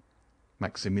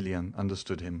 Maximilian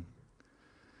understood him.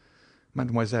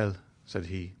 "Mademoiselle," said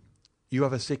he, "you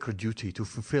have a sacred duty to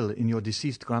fulfill in your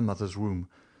deceased grandmother's room.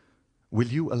 Will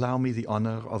you allow me the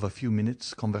honor of a few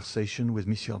minutes' conversation with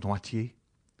Monsieur Noirtier?"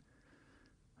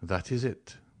 "That is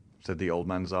it," said the old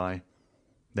man's eye.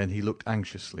 Then he looked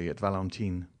anxiously at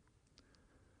Valentine.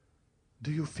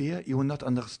 "Do you fear he will not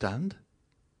understand?"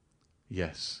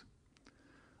 "Yes."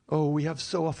 "Oh, we have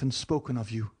so often spoken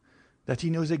of you, that he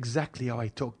knows exactly how I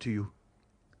talk to you."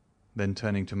 Then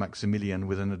turning to Maximilian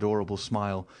with an adorable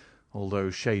smile, although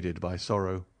shaded by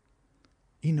sorrow,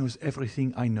 "He knows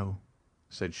everything I know,"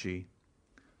 said she.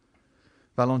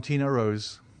 Valentine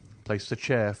arose, placed a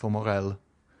chair for Morel,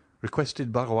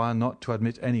 requested Barrois not to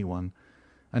admit anyone,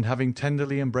 and having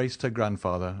tenderly embraced her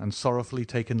grandfather and sorrowfully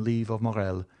taken leave of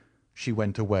Morel, she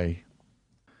went away.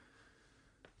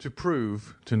 To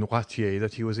prove to Noirtier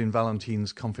that he was in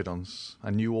Valentine's confidence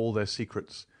and knew all their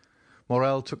secrets,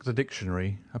 Morel took the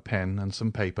dictionary, a pen, and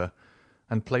some paper,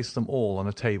 and placed them all on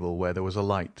a table where there was a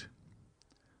light.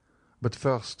 "But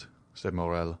first," said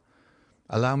Morel,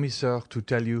 "allow me, sir, to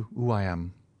tell you who I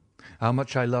am, how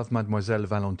much I love Mademoiselle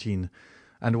Valentine,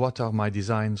 and what are my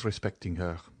designs respecting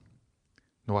her."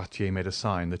 Noirtier made a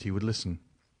sign that he would listen.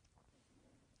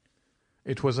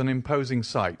 It was an imposing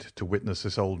sight to witness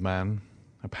this old man,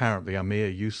 apparently a mere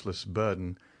useless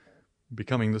burden,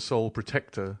 becoming the sole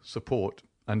protector, support,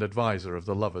 and adviser of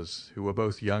the lovers who were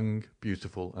both young,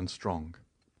 beautiful, and strong.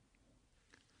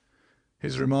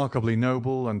 His remarkably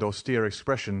noble and austere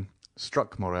expression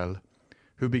struck Morel,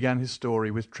 who began his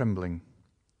story with trembling.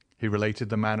 He related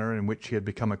the manner in which he had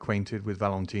become acquainted with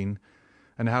Valentine,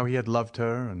 and how he had loved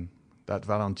her, and that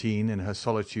Valentine, in her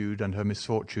solitude and her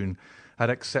misfortune, had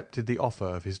accepted the offer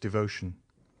of his devotion.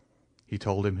 He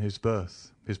told him his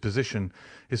birth, his position,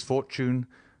 his fortune,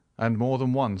 and more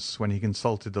than once, when he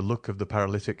consulted the look of the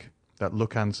paralytic, that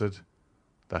look answered,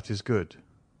 "That is good.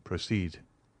 Proceed."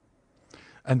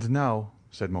 "And now,"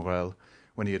 said Morel,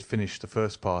 when he had finished the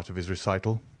first part of his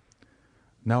recital,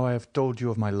 "now I have told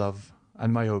you of my love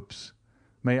and my hopes,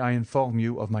 may I inform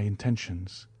you of my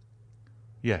intentions?"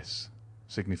 "Yes,"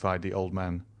 signified the old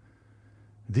man.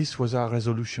 "This was our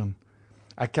resolution.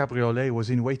 A cabriolet was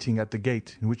in waiting at the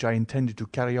gate, in which I intended to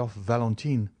carry off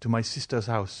Valentine to my sister's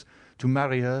house, to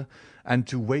marry her, and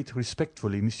to wait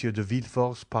respectfully Monsieur de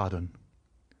Villefort's pardon."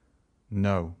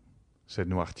 "No," said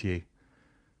Noirtier.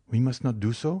 "We must not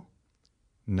do so?"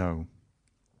 "No."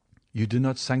 "You do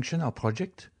not sanction our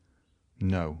project?"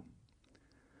 "No."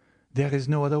 "There is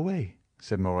no other way,"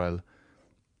 said Morel.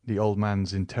 The old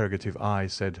man's interrogative eye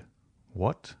said,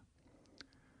 "What?"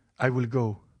 "I will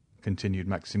go," continued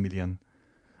Maximilian.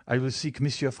 "I will seek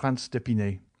Monsieur Franz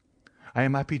d'Épinay. I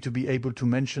am happy to be able to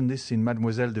mention this in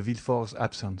Mademoiselle de Villefort's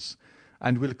absence,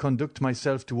 and will conduct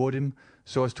myself toward him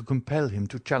so as to compel him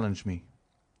to challenge me."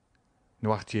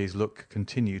 Noirtier's look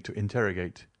continued to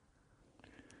interrogate.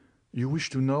 "You wish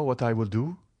to know what I will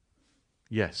do?"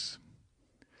 "Yes."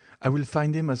 "I will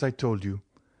find him as I told you.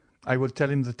 I will tell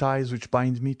him the ties which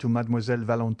bind me to Mademoiselle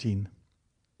Valentine.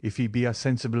 If he be a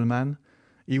sensible man,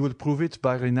 he will prove it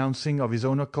by renouncing of his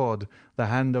own accord the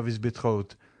hand of his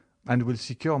betrothed, and will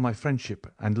secure my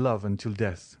friendship and love until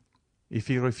death. If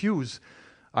he refuse,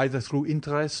 either through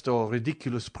interest or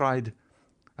ridiculous pride,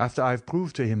 after I have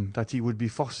proved to him that he would be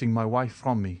forcing my wife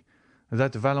from me,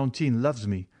 that Valentine loves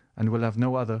me and will have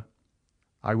no other,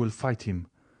 I will fight him,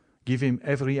 give him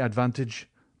every advantage,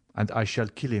 and I shall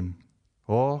kill him,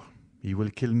 or he will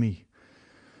kill me.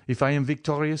 If I am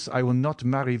victorious, I will not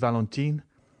marry Valentine,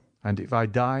 and if I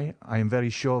die, I am very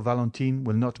sure Valentine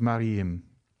will not marry him."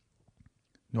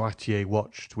 Noirtier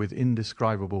watched with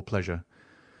indescribable pleasure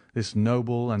this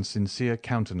noble and sincere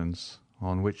countenance,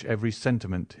 on which every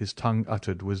sentiment his tongue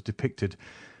uttered was depicted,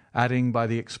 adding by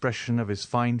the expression of his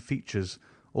fine features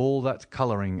all that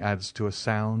colouring adds to a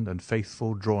sound and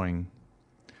faithful drawing.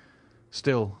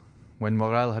 Still, when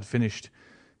Morel had finished,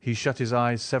 he shut his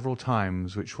eyes several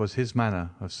times, which was his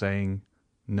manner of saying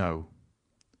no.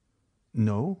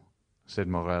 "No?" said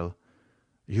Morel.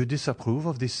 "You disapprove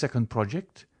of this second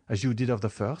project, as you did of the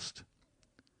first?"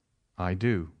 "I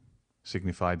do,"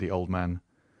 signified the old man.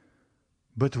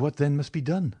 "But what then must be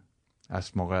done?"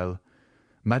 asked Morel.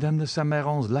 "Madame de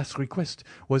Saint-Méran's last request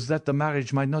was that the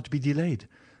marriage might not be delayed.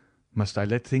 Must I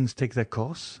let things take their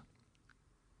course?"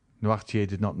 Noirtier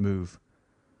did not move.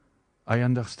 "I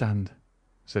understand,"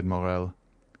 said Morel.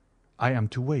 "I am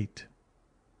to wait."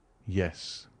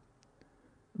 "Yes."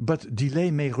 "But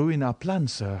delay may ruin our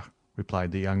plans, sir,"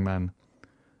 replied the young man.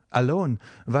 "Alone,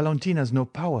 Valentine has no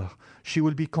power. She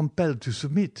will be compelled to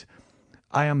submit.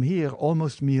 I am here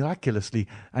almost miraculously,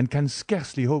 and can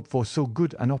scarcely hope for so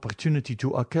good an opportunity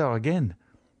to occur again.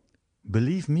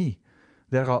 Believe me,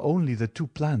 there are only the two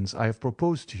plans I have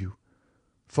proposed to you.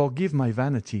 Forgive my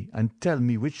vanity, and tell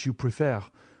me which you prefer.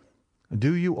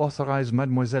 Do you authorize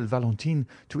Mademoiselle Valentine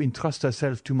to entrust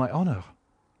herself to my honor?"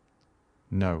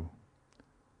 "No."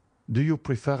 "Do you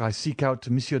prefer I seek out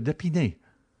Monsieur d'Épinay?"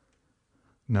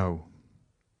 "No."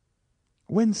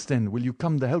 "Whence, then, will you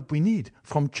come the help we need?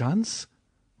 From chance?"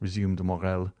 resumed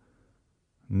Morel.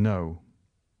 "No."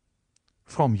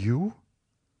 "From you?"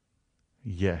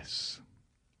 "Yes."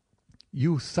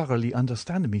 "You thoroughly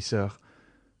understand me, sir.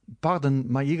 Pardon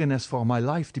my eagerness, for my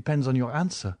life depends on your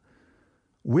answer.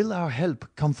 Will our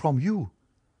help come from you?"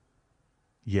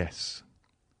 "Yes."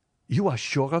 "You are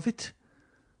sure of it?"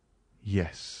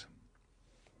 "Yes."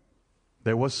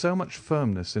 There was so much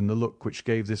firmness in the look which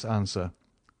gave this answer,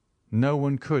 no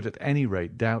one could at any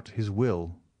rate doubt his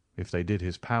will, if they did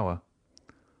his power.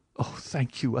 "Oh,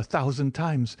 thank you 1,000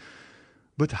 times!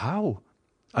 But how?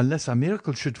 Unless a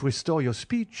miracle should restore your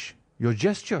speech, your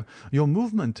gesture, your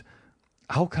movement,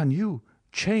 how can you,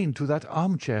 chained to that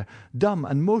armchair, dumb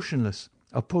and motionless,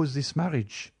 oppose this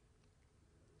marriage?"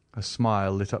 A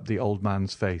smile lit up the old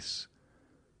man's face,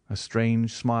 a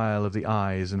strange smile of the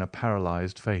eyes in a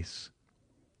paralyzed face.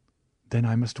 "Then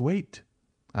I must wait?"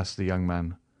 asked the young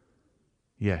man.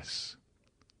 "Yes."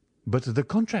 "But the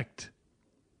contract?"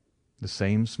 The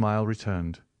same smile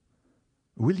returned.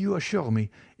 "Will you assure me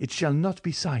it shall not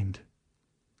be signed?"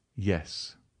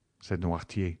 "Yes," said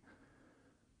Noirtier.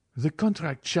 "The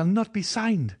contract shall not be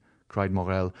signed!" cried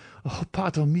Morel. "Oh,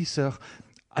 pardon me, sir.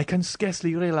 I can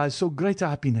scarcely realize so great a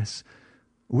happiness.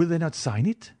 Will they not sign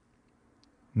it?"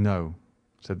 "No,"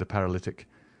 said the paralytic.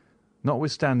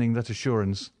 Notwithstanding that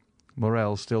assurance,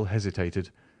 Morel still hesitated.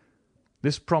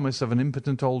 This promise of an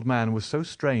impotent old man was so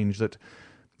strange that,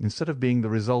 instead of being the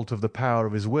result of the power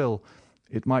of his will,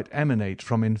 it might emanate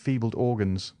from enfeebled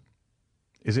organs.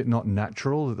 Is it not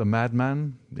natural that the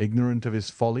madman, ignorant of his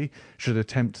folly, should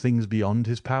attempt things beyond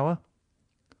his power?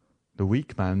 The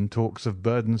weak man talks of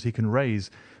burdens he can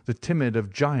raise, the timid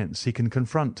of giants he can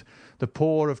confront, the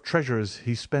poor of treasures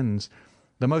he spends.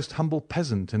 The most humble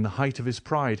peasant, in the height of his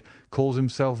pride, calls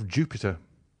himself Jupiter.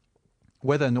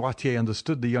 Whether Noirtier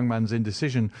understood the young man's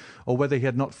indecision, or whether he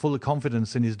had not full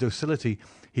confidence in his docility,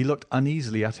 he looked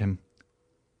uneasily at him.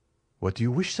 "What do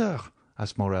you wish, sir?"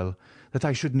 asked Morel. "That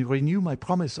I should renew my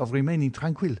promise of remaining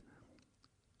tranquil?"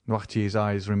 Noirtier's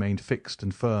eyes remained fixed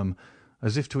and firm,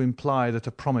 as if to imply that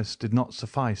a promise did not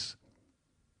suffice.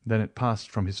 Then it passed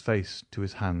from his face to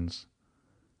his hands.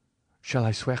 "Shall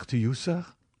I swear to you, sir?"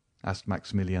 asked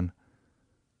Maximilian.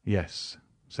 "Yes,"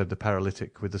 said the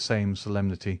paralytic with the same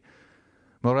solemnity.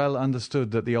 Morel understood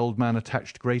that the old man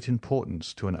attached great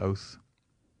importance to an oath.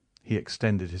 He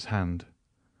extended his hand.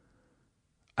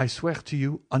 "I swear to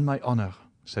you on my honour,"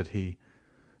 said he,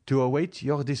 "to await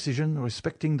your decision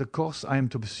respecting the course I am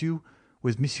to pursue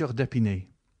with Monsieur d'Épinay."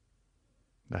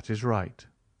 "That is right,"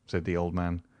 said the old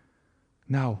man.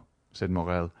 "Now," said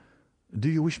Morel, "do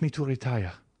you wish me to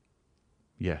retire?"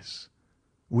 "Yes."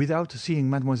 "Without seeing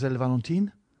Mademoiselle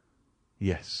Valentine?"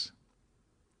 "Yes."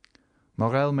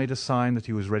 Morel made a sign that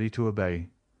he was ready to obey.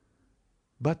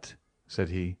 "But," said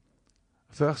he,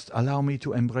 "first allow me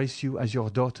to embrace you as your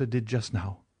daughter did just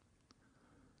now."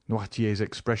 Noirtier's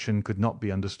expression could not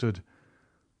be understood.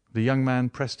 The young man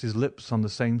pressed his lips on the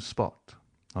same spot,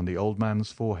 on the old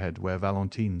man's forehead where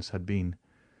Valentine's had been.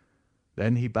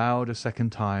 Then he bowed a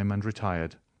second time and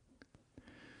retired.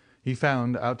 He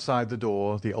found outside the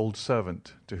door the old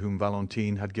servant to whom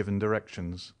Valentine had given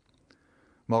directions.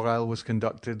 Morel was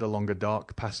conducted along a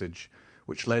dark passage,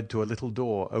 which led to a little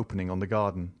door opening on the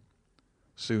garden.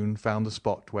 Soon found the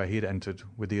spot where he had entered,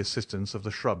 with the assistance of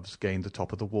the shrubs gained the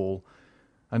top of the wall,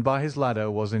 and by his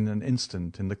ladder was in an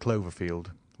instant in the clover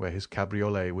field, where his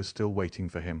cabriolet was still waiting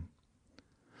for him.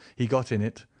 He got in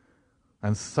it,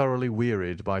 and thoroughly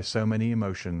wearied by so many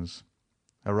emotions,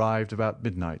 arrived about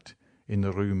midnight in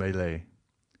the Rue Meslay,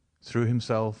 threw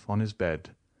himself on his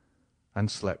bed, and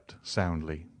slept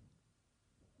soundly.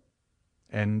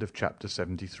 End of chapter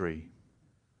 73.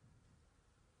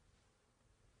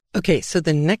 Okay, so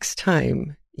the next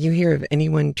time you hear of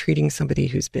anyone treating somebody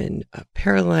who's been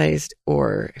paralyzed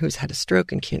or who's had a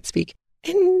stroke and can't speak,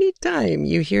 anytime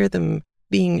you hear them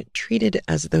being treated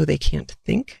as though they can't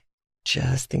think,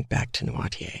 just think back to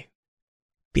Noirtier.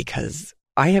 Because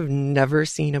I have never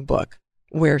seen a book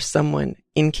where someone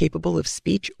incapable of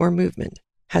speech or movement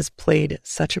has played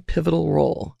such a pivotal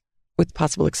role, with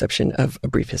possible exception of A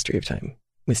Brief History of Time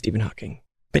with Stephen Hawking.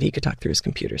 But he could talk through his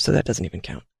computer, so that doesn't even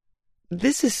count.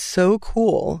 This is so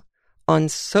cool on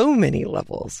so many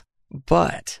levels,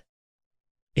 but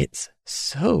it's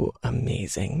so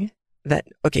amazing that,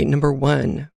 okay, number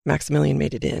one, Maximilian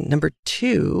made it in. Number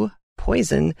two,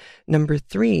 poison. Number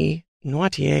three,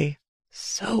 Noirtier.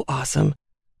 So awesome.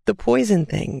 The poison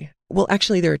thing. Well,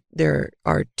 actually, there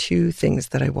are two things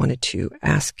that I wanted to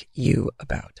ask you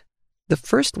about. The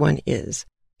first one is,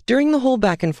 during the whole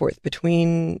back and forth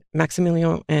between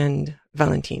Maximilian and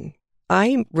Valentine,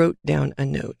 I wrote down a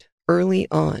note early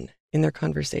on in their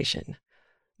conversation,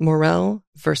 Morel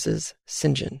versus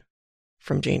St. John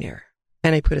from Jane Eyre.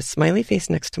 And I put a smiley face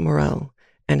next to Morel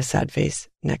and a sad face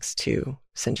next to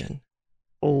St. John.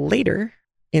 Later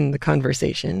in the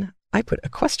conversation, I put a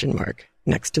question mark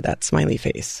next to that smiley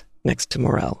face next to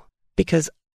Morel, because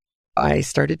I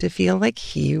started to feel like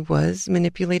he was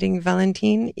manipulating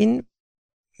Valentine in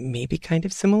maybe kind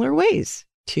of similar ways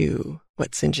to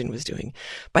what St. John was doing.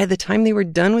 By the time they were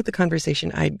done with the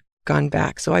conversation, I'd gone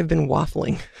back. So I've been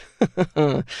waffling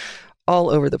all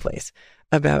over the place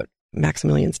about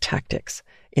Maximilian's tactics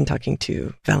in talking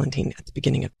to Valentine at the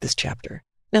beginning of this chapter.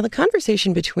 Now, the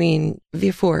conversation between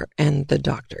Villefort and the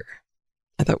doctor,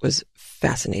 I thought was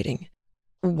fascinating.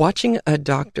 Watching a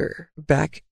doctor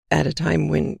back at a time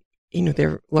when,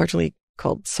 they're largely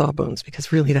called sawbones,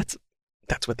 because really that's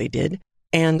what they did.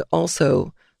 And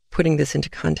also putting this into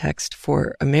context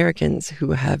for Americans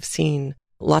who have seen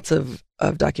lots of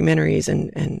documentaries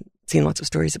and seen lots of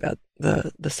stories about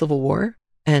the Civil War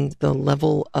and the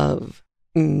level of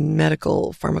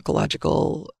medical,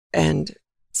 pharmacological, and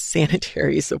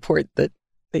sanitary support that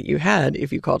you had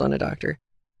if you called on a doctor.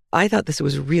 I thought this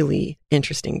was really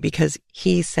interesting because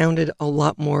he sounded a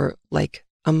lot more like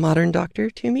a modern doctor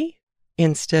to me,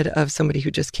 instead of somebody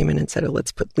who just came in and said, oh,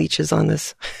 let's put leeches on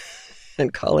this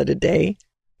and call it a day.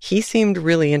 He seemed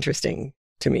really interesting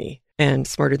to me and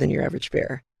smarter than your average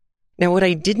bear. Now, what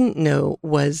I didn't know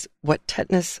was what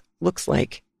tetanus looks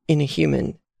like in a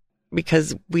human,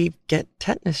 because we get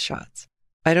tetanus shots.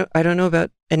 I don't know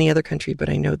about any other country, but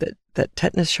I know that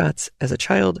tetanus shots as a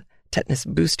child, tetanus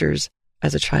boosters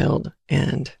as a child,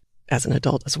 and as an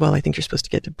adult as well. I think you're supposed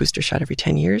to get a booster shot every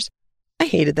 10 years. I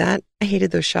hated that. I hated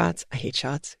those shots. I hate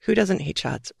shots. Who doesn't hate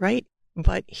shots, right?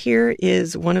 But here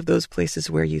is one of those places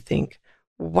where you think,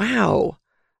 wow,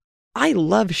 I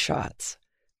love shots,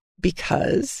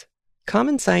 because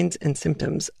common signs and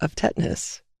symptoms of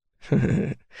tetanus.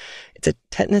 It's a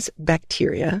tetanus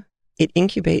bacteria. It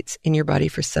incubates in your body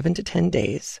for 7 to 10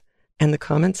 days. And the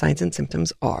common signs and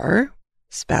symptoms are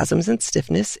spasms and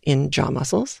stiffness in jaw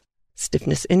muscles,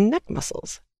 stiffness in neck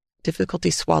muscles,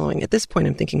 difficulty swallowing. At this point,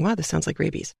 I'm thinking, wow, this sounds like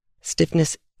rabies.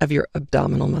 Stiffness of your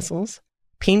abdominal muscles,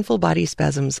 painful body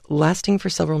spasms lasting for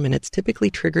several minutes,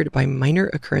 typically triggered by minor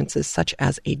occurrences such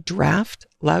as a draft,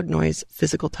 loud noise,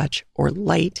 physical touch, or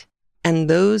light. And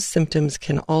those symptoms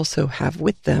can also have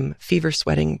with them fever,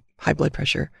 sweating, high blood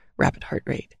pressure, rapid heart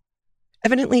rate.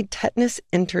 Evidently, tetanus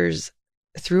enters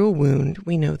through a wound.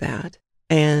 We know that.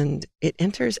 And it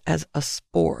enters as a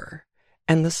spore.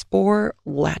 And the spore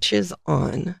latches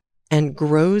on and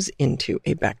grows into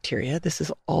a bacteria. This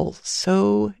is all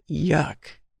so yuck.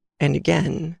 And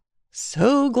again,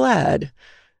 so glad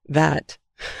that,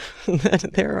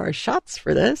 that there are shots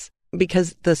for this,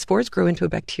 because the spores grow into a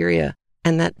bacteria,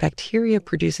 and that bacteria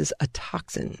produces a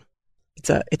toxin.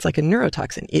 It's like a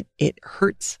neurotoxin. It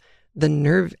hurts the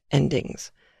nerve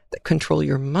endings that control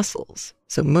your muscles.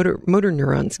 So motor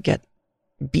neurons get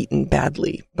beaten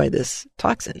badly by this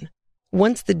toxin.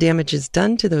 Once the damage is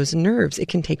done to those nerves, it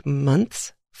can take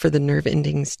months for the nerve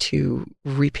endings to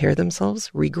repair themselves,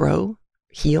 regrow,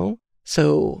 heal.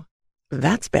 So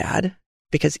that's bad,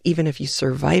 because even if you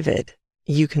survive it,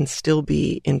 you can still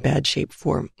be in bad shape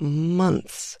for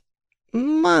months.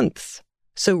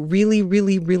 So really,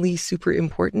 really, really super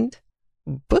important.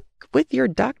 Book with your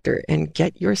doctor and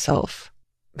get yourself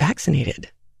vaccinated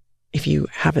if you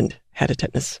haven't had a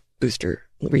tetanus booster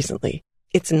recently.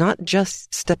 It's not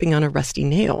just stepping on a rusty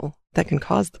nail that can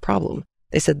cause the problem.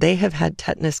 They said they have had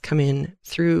tetanus come in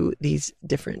through these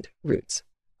different routes.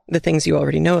 The things you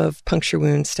already know of: puncture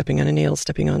wounds, stepping on a nail,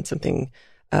 stepping on something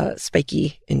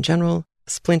spiky in general,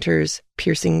 splinters,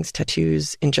 piercings,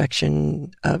 tattoos,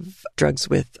 injection of drugs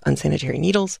with unsanitary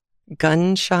needles,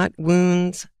 gunshot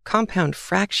wounds, compound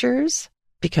fractures,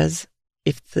 because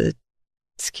if the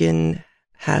skin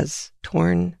has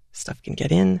torn, stuff can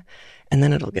get in, and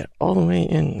then it'll get all the way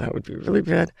in. That would be really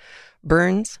bad.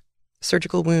 Burns,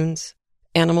 surgical wounds,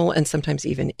 animal and sometimes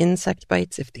even insect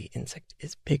bites, if the insect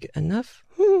is big enough.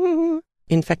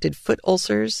 Infected foot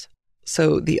ulcers.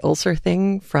 So the ulcer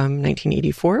thing from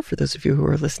 1984, for those of you who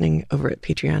are listening over at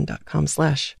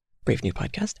patreon.com/Brave New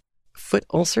Podcast. Foot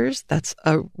ulcers, that's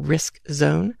a risk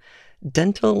zone.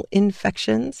 Dental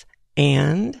infections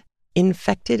and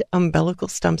infected umbilical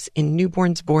stumps in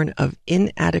newborns born of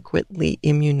inadequately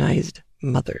immunized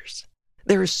mothers.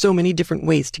 There are so many different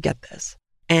ways to get this.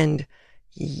 And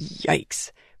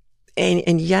yikes.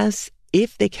 And yes,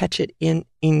 if they catch it in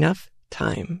enough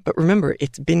time, but remember,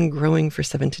 it's been growing for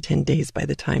 7 to 10 days by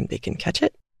the time they can catch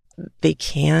it. They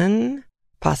can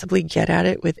possibly get at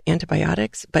it with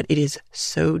antibiotics, but it is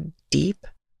so deep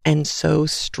and so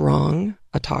strong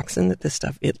a toxin that this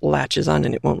stuff, it latches on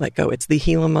and it won't let go. It's the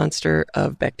Gila monster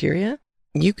of bacteria.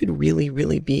 You could really,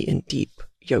 really be in deep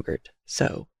yogurt.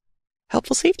 So,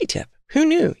 helpful safety tip. Who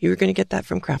knew you were going to get that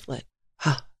from CraftLit?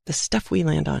 The stuff we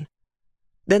land on.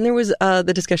 Then there was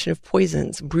the discussion of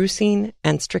poisons, brucine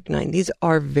and strychnine. These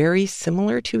are very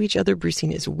similar to each other.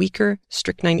 Brucine is weaker.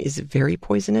 Strychnine is very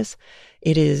poisonous.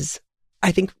 It is,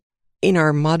 I think, in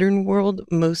our modern world,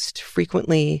 most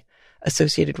frequently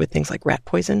associated with things like rat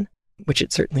poison, which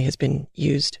it certainly has been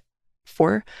used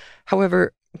for.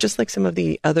 However, just like some of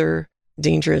the other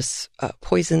dangerous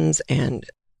poisons, and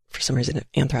for some reason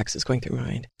anthrax is going through my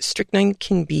mind, strychnine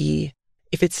can be,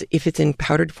 if it's in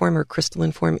powdered form or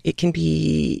crystalline form, it can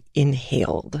be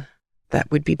inhaled. That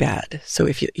would be bad. So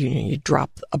if you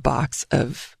drop a box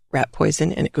of rat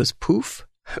poison and it goes poof,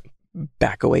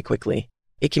 back away quickly.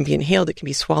 It can be inhaled, it can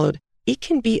be swallowed, it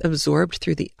can be absorbed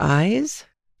through the eyes,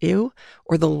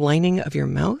 or the lining of your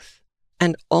mouth.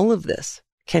 And all of this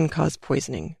can cause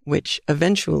poisoning, which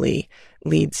eventually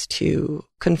leads to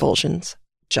convulsions,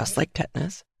 just like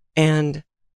tetanus. And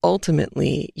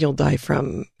ultimately, you'll die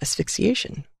from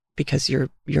asphyxiation because your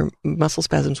muscle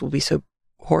spasms will be so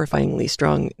horrifyingly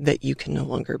strong that you can no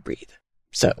longer breathe.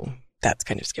 So that's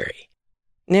kind of scary.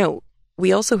 Now,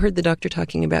 we also heard the doctor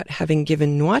talking about having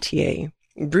given Noirtier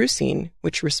brucine,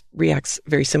 which reacts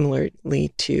very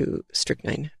similarly to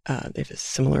strychnine. They have a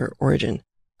similar origin.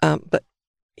 But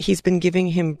he's been giving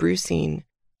him brucine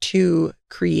to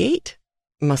create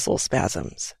muscle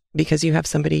spasms because you have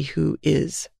somebody who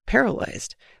is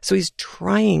paralyzed. So he's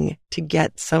trying to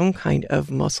get some kind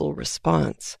of muscle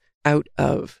response out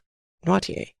of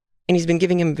Noirtier. And he's been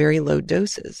giving him very low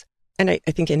doses. And I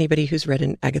think anybody who's read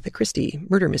an Agatha Christie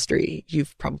murder mystery,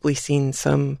 you've probably seen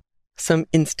some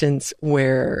instance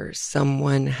where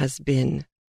someone has been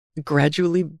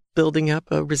gradually building up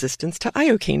a resistance to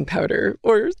iocane powder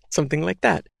or something like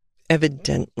that.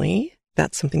 Evidently,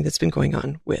 that's something that's been going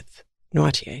on with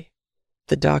Noirtier.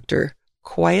 The doctor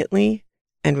quietly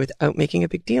and without making a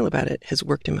big deal about it has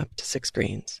worked him up to 6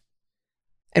 grains.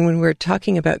 And when we're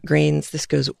talking about grains, this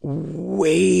goes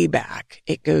way back.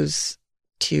 It goes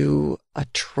to a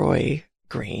Troy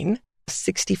grain,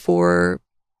 64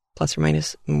 plus or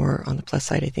minus, more on the plus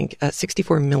side, I think,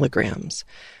 64 milligrams,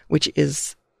 which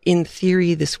is, in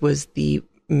theory, this was the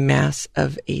mass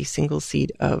of a single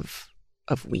seed of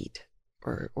wheat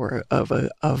or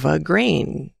of a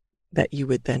grain that you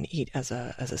would then eat as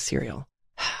a cereal.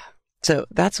 So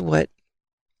that's what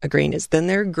a grain is. Then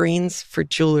there are grains for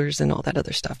jewelers and all that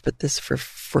other stuff, but this for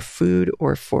food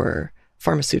or for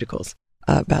pharmaceuticals,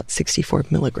 about 64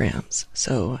 milligrams.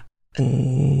 So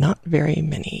not very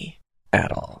many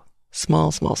at all.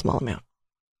 Small amount.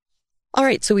 All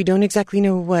right, so we don't exactly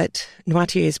know what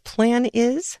Noirtier's plan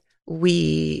is.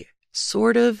 We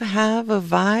sort of have a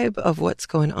vibe of what's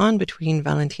going on between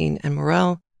Valentine and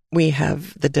Morel. We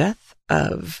have the death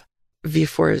of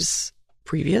Villefort's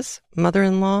previous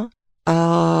mother-in-law.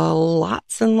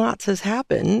 Lots and lots has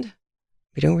happened.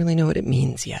 We don't really know what it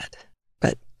means yet,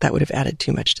 but that would have added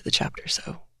too much to the chapter,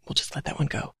 so we'll just let that one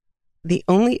go. The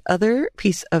only other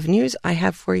piece of news I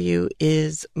have for you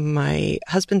is my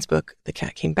husband's book, The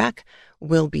Cat Came Back,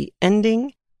 will be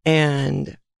ending,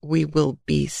 and we will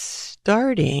be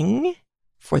starting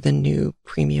for the new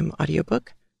premium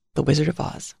audiobook, The Wizard of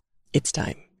Oz. It's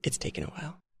time. It's taken a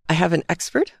while. I have an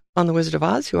expert on The Wizard of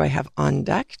Oz who I have on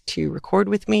deck to record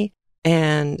with me,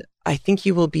 and I think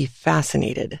you will be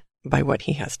fascinated by what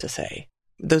he has to say.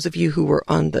 Those of you who were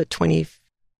on the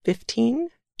 2015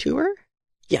 tour,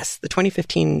 yes, the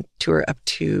 2015 tour up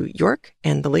to York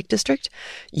and the Lake District,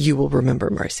 you will remember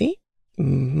Marcy.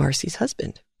 Marcy's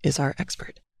husband is our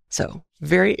expert. So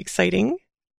very exciting.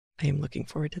 I am looking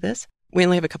forward to this. We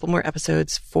only have a couple more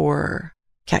episodes for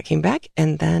Cat Came Back,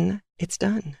 and then it's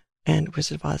done, and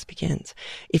Wizard of Oz begins.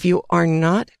 If you are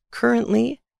not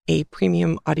currently a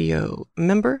premium audio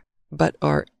member, but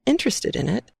are interested in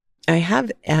it, I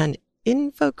have an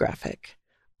infographic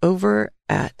over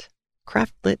at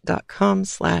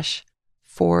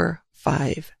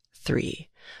craftlit.com/453.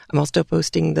 I'm also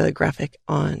posting the graphic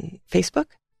on Facebook.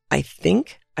 I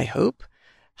hope,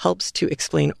 helps to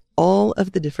explain all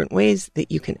of the different ways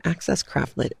that you can access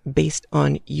CraftLit based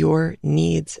on your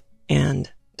needs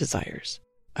and desires.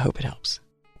 I hope it helps,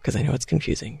 because I know it's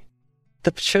confusing.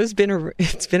 The show's been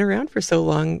around for so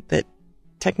long that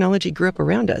technology grew up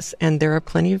around us, and there are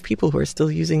plenty of people who are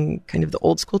still using kind of the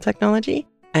old school technology,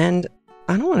 and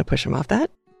I don't want to push them off that.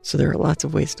 So there are lots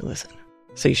of ways to listen.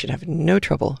 So you should have no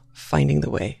trouble finding the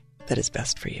way that is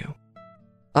best for you.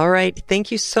 All right.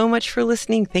 Thank you so much for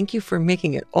listening. Thank you for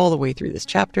making it all the way through this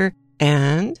chapter.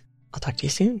 And I'll talk to you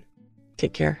soon.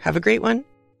 Take care. Have a great one.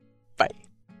 Bye.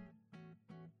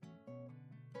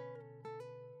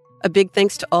 A big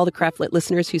thanks to all the CraftLit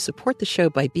listeners who support the show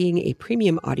by being a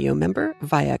premium audio member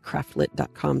via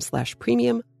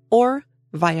craftlit.com/premium or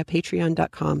via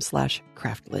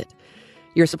patreon.com/craftlit.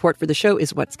 Your support for the show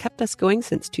is what's kept us going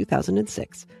since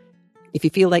 2006. If you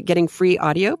feel like getting free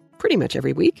audio pretty much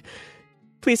every week,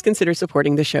 please consider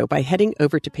supporting the show by heading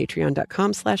over to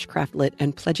patreon.com/craftlit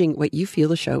and pledging what you feel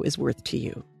the show is worth to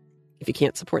you. If you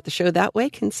can't support the show that way,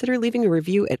 consider leaving a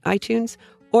review at iTunes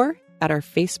or at our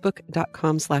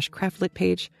facebook.com/craftlit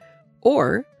page,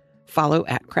 or follow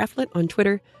at CraftLit on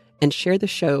Twitter and share the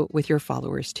show with your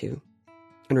followers too.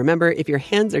 And remember, if your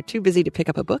hands are too busy to pick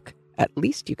up a book, at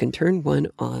least you can turn one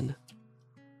on.